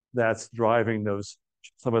 That's driving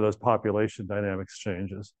some of those population dynamics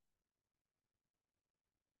changes.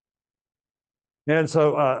 And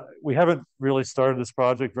so we haven't really started this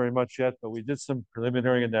project very much yet, but we did some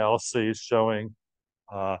preliminary analyses showing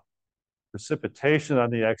precipitation on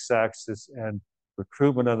the x-axis and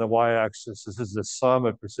recruitment on the y-axis. This is the sum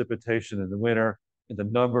of precipitation in the winter and the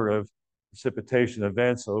number of precipitation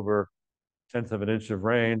events over 1/10 of an inch of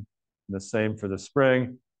rain, and the same for the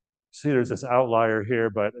spring. See, there's this outlier here,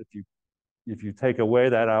 but if you if you take away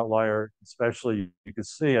that outlier, especially, you can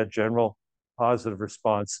see a general positive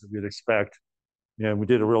response that we'd expect. And we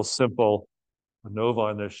did a real simple ANOVA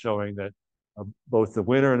on this showing that both the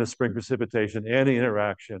winter and the spring precipitation and the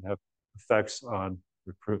interaction have effects on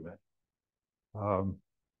recruitment.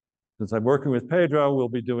 Since I'm working with Pedro, we'll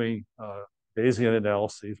be doing Bayesian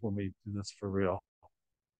analyses when we do this for real.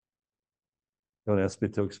 Don't ask me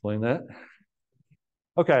to explain that.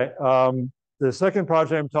 Okay, the second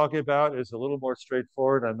project I'm talking about is a little more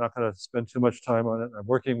straightforward. I'm not going to spend too much time on it. I'm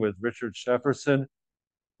working with Richard Shefferson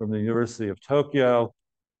from the University of Tokyo.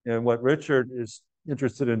 And what Richard is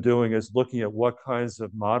interested in doing is looking at what kinds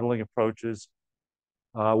of modeling approaches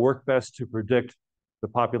work best to predict the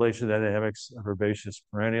population dynamics of herbaceous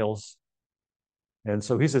perennials. And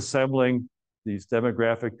so he's assembling these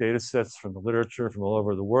demographic data sets from the literature from all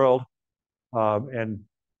over the world and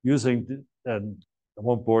using, and I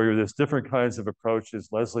won't bore you with this, different kinds of approaches,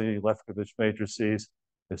 Leslie-Lefkowitz matrices,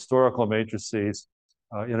 historical matrices,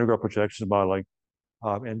 integral projection modeling,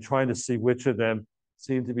 and trying to see which of them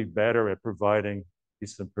seem to be better at providing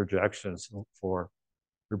decent projections for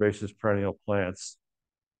herbaceous perennial plants.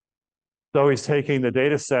 So he's taking the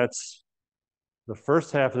data sets, the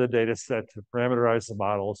first half of the data set to parameterize the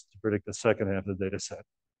models to predict the second half of the data set,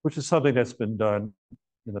 which is something that's been done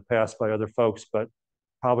in the past by other folks, but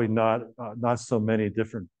probably not so many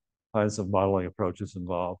different kinds of modeling approaches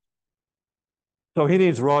involved. So he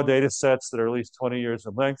needs raw data sets that are at least 20 years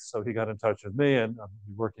in length. So he got in touch with me, and I'm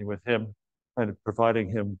working with him, kind of providing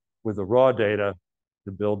him with the raw data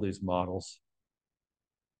to build these models.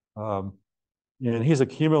 And he's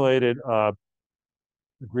accumulated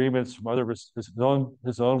agreements from other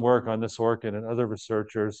his own work on this orchid and other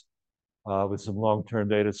researchers with some long-term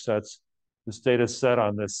data sets. This data set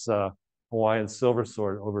on this Hawaiian silver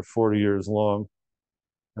sword over 40 years long.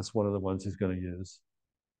 That's one of the ones he's going to use.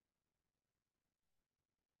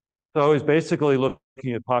 So he's basically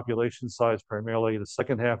looking at population size primarily the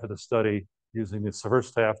second half of the study, using the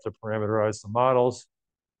first half to parameterize the models,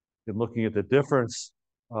 and looking at the differences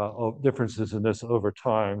in this over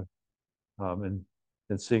time, and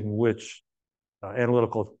seeing which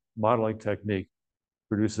analytical modeling technique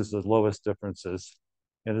produces the lowest differences,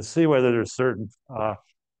 and to see whether there's certain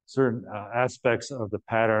aspects of the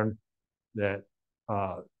pattern that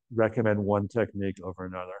recommend one technique over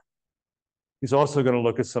another. He's also going to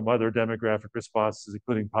look at some other demographic responses,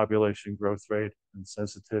 including population growth rate and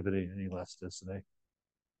sensitivity and elasticity.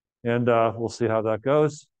 And we'll see how that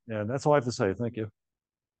goes. And that's all I have to say. Thank you.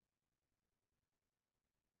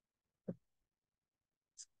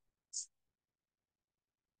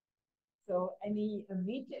 So any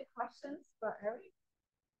immediate questions for Eric?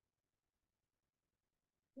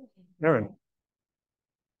 Aaron.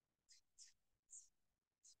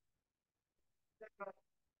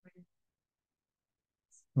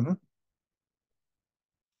 Mm-hmm.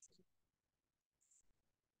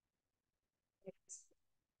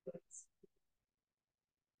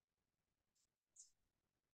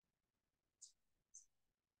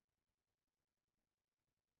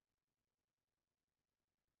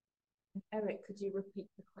 Eric, could you repeat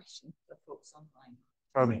the question for folks online?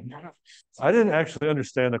 I didn't actually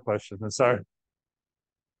understand the question. I'm sorry.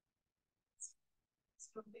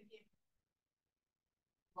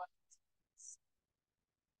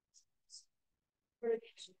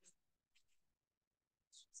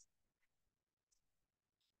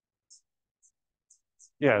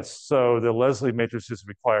 Yes, so the Leslie matrices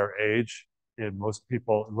require age in most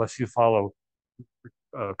people, unless you follow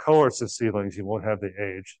cohorts of seedlings, you won't have the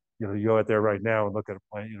age. You know, you go out there right now and look at a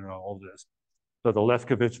plant, you know how old it is. So the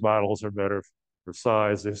Lefkowitz models are better for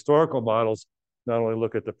size. The historical models not only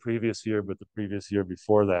look at the previous year, but the previous year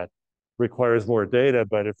before that. Requires more data,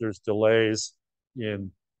 but if there's delays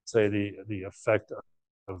in, say, the effect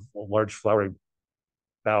of a large flowering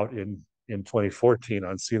bout in 2014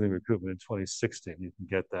 on seedling recruitment in 2016, you can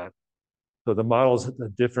get that. So the models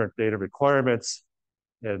have different data requirements,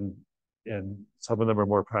 and some of them are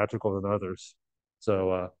more practical than others.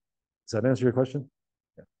 So does that answer your question?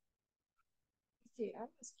 Yeah. Okay, I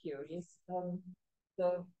was curious.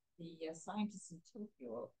 The scientists in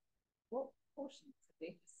Tokyo, what portion of the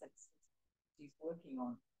data sets he's working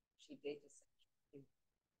on? Data sets?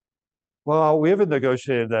 Well, we haven't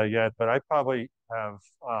negotiated that yet, but I probably have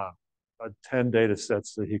 10 data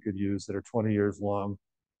sets that he could use that are 20 years long,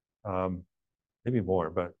 maybe more,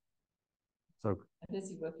 but so. And is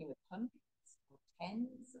he working with hundreds or tens?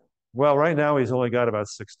 Well, right now he's only got about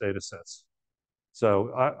 6 data sets.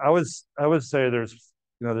 So I would say there's,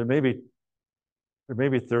 you know, there may be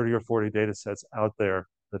 30 or 40 data sets out there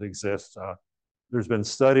that exist. There's been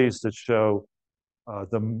studies that show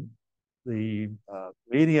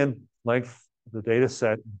median length of the data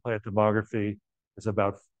set in plant demography is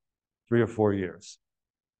about 3 or 4 years,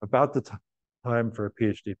 about the time for a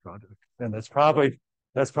PhD project. And that's probably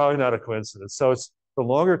not a coincidence. So it's the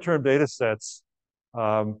longer term data sets.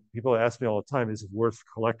 People ask me all the time, is it worth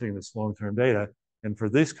collecting this long-term data? And for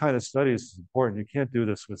these kind of studies, it's important. You can't do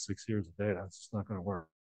this with 6 years of data. It's just not going to work.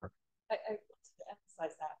 I wanted to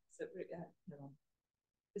emphasize that. So,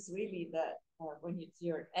 it's really that when you do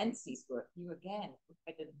your NC's work, you again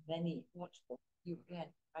provided many watchable. You again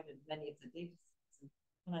provided many of the data sets.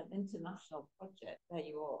 And on an international project, there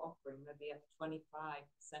you are offering maybe a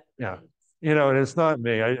 25%. Yeah. You know, and it's not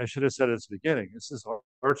me. I should have said it at the beginning. This is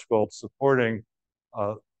Archbold supporting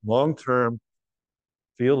long-term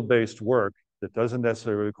field-based work that doesn't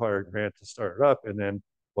necessarily require a grant to start it up. And then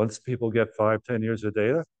once people get 5, 10 years of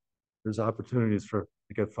data, there's opportunities to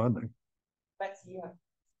get funding. Betsie, yeah.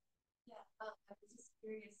 I was just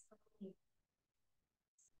curious.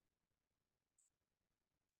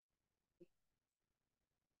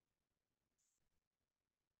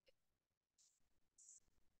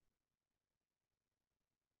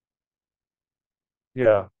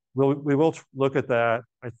 Yeah, we will look at that.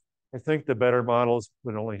 I think the better models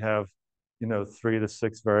would only have, 3 to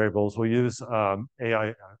 6 variables. We'll use AI,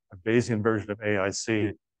 a Bayesian version of AIC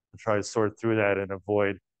to try to sort through that and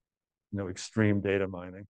avoid, extreme data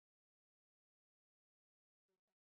mining.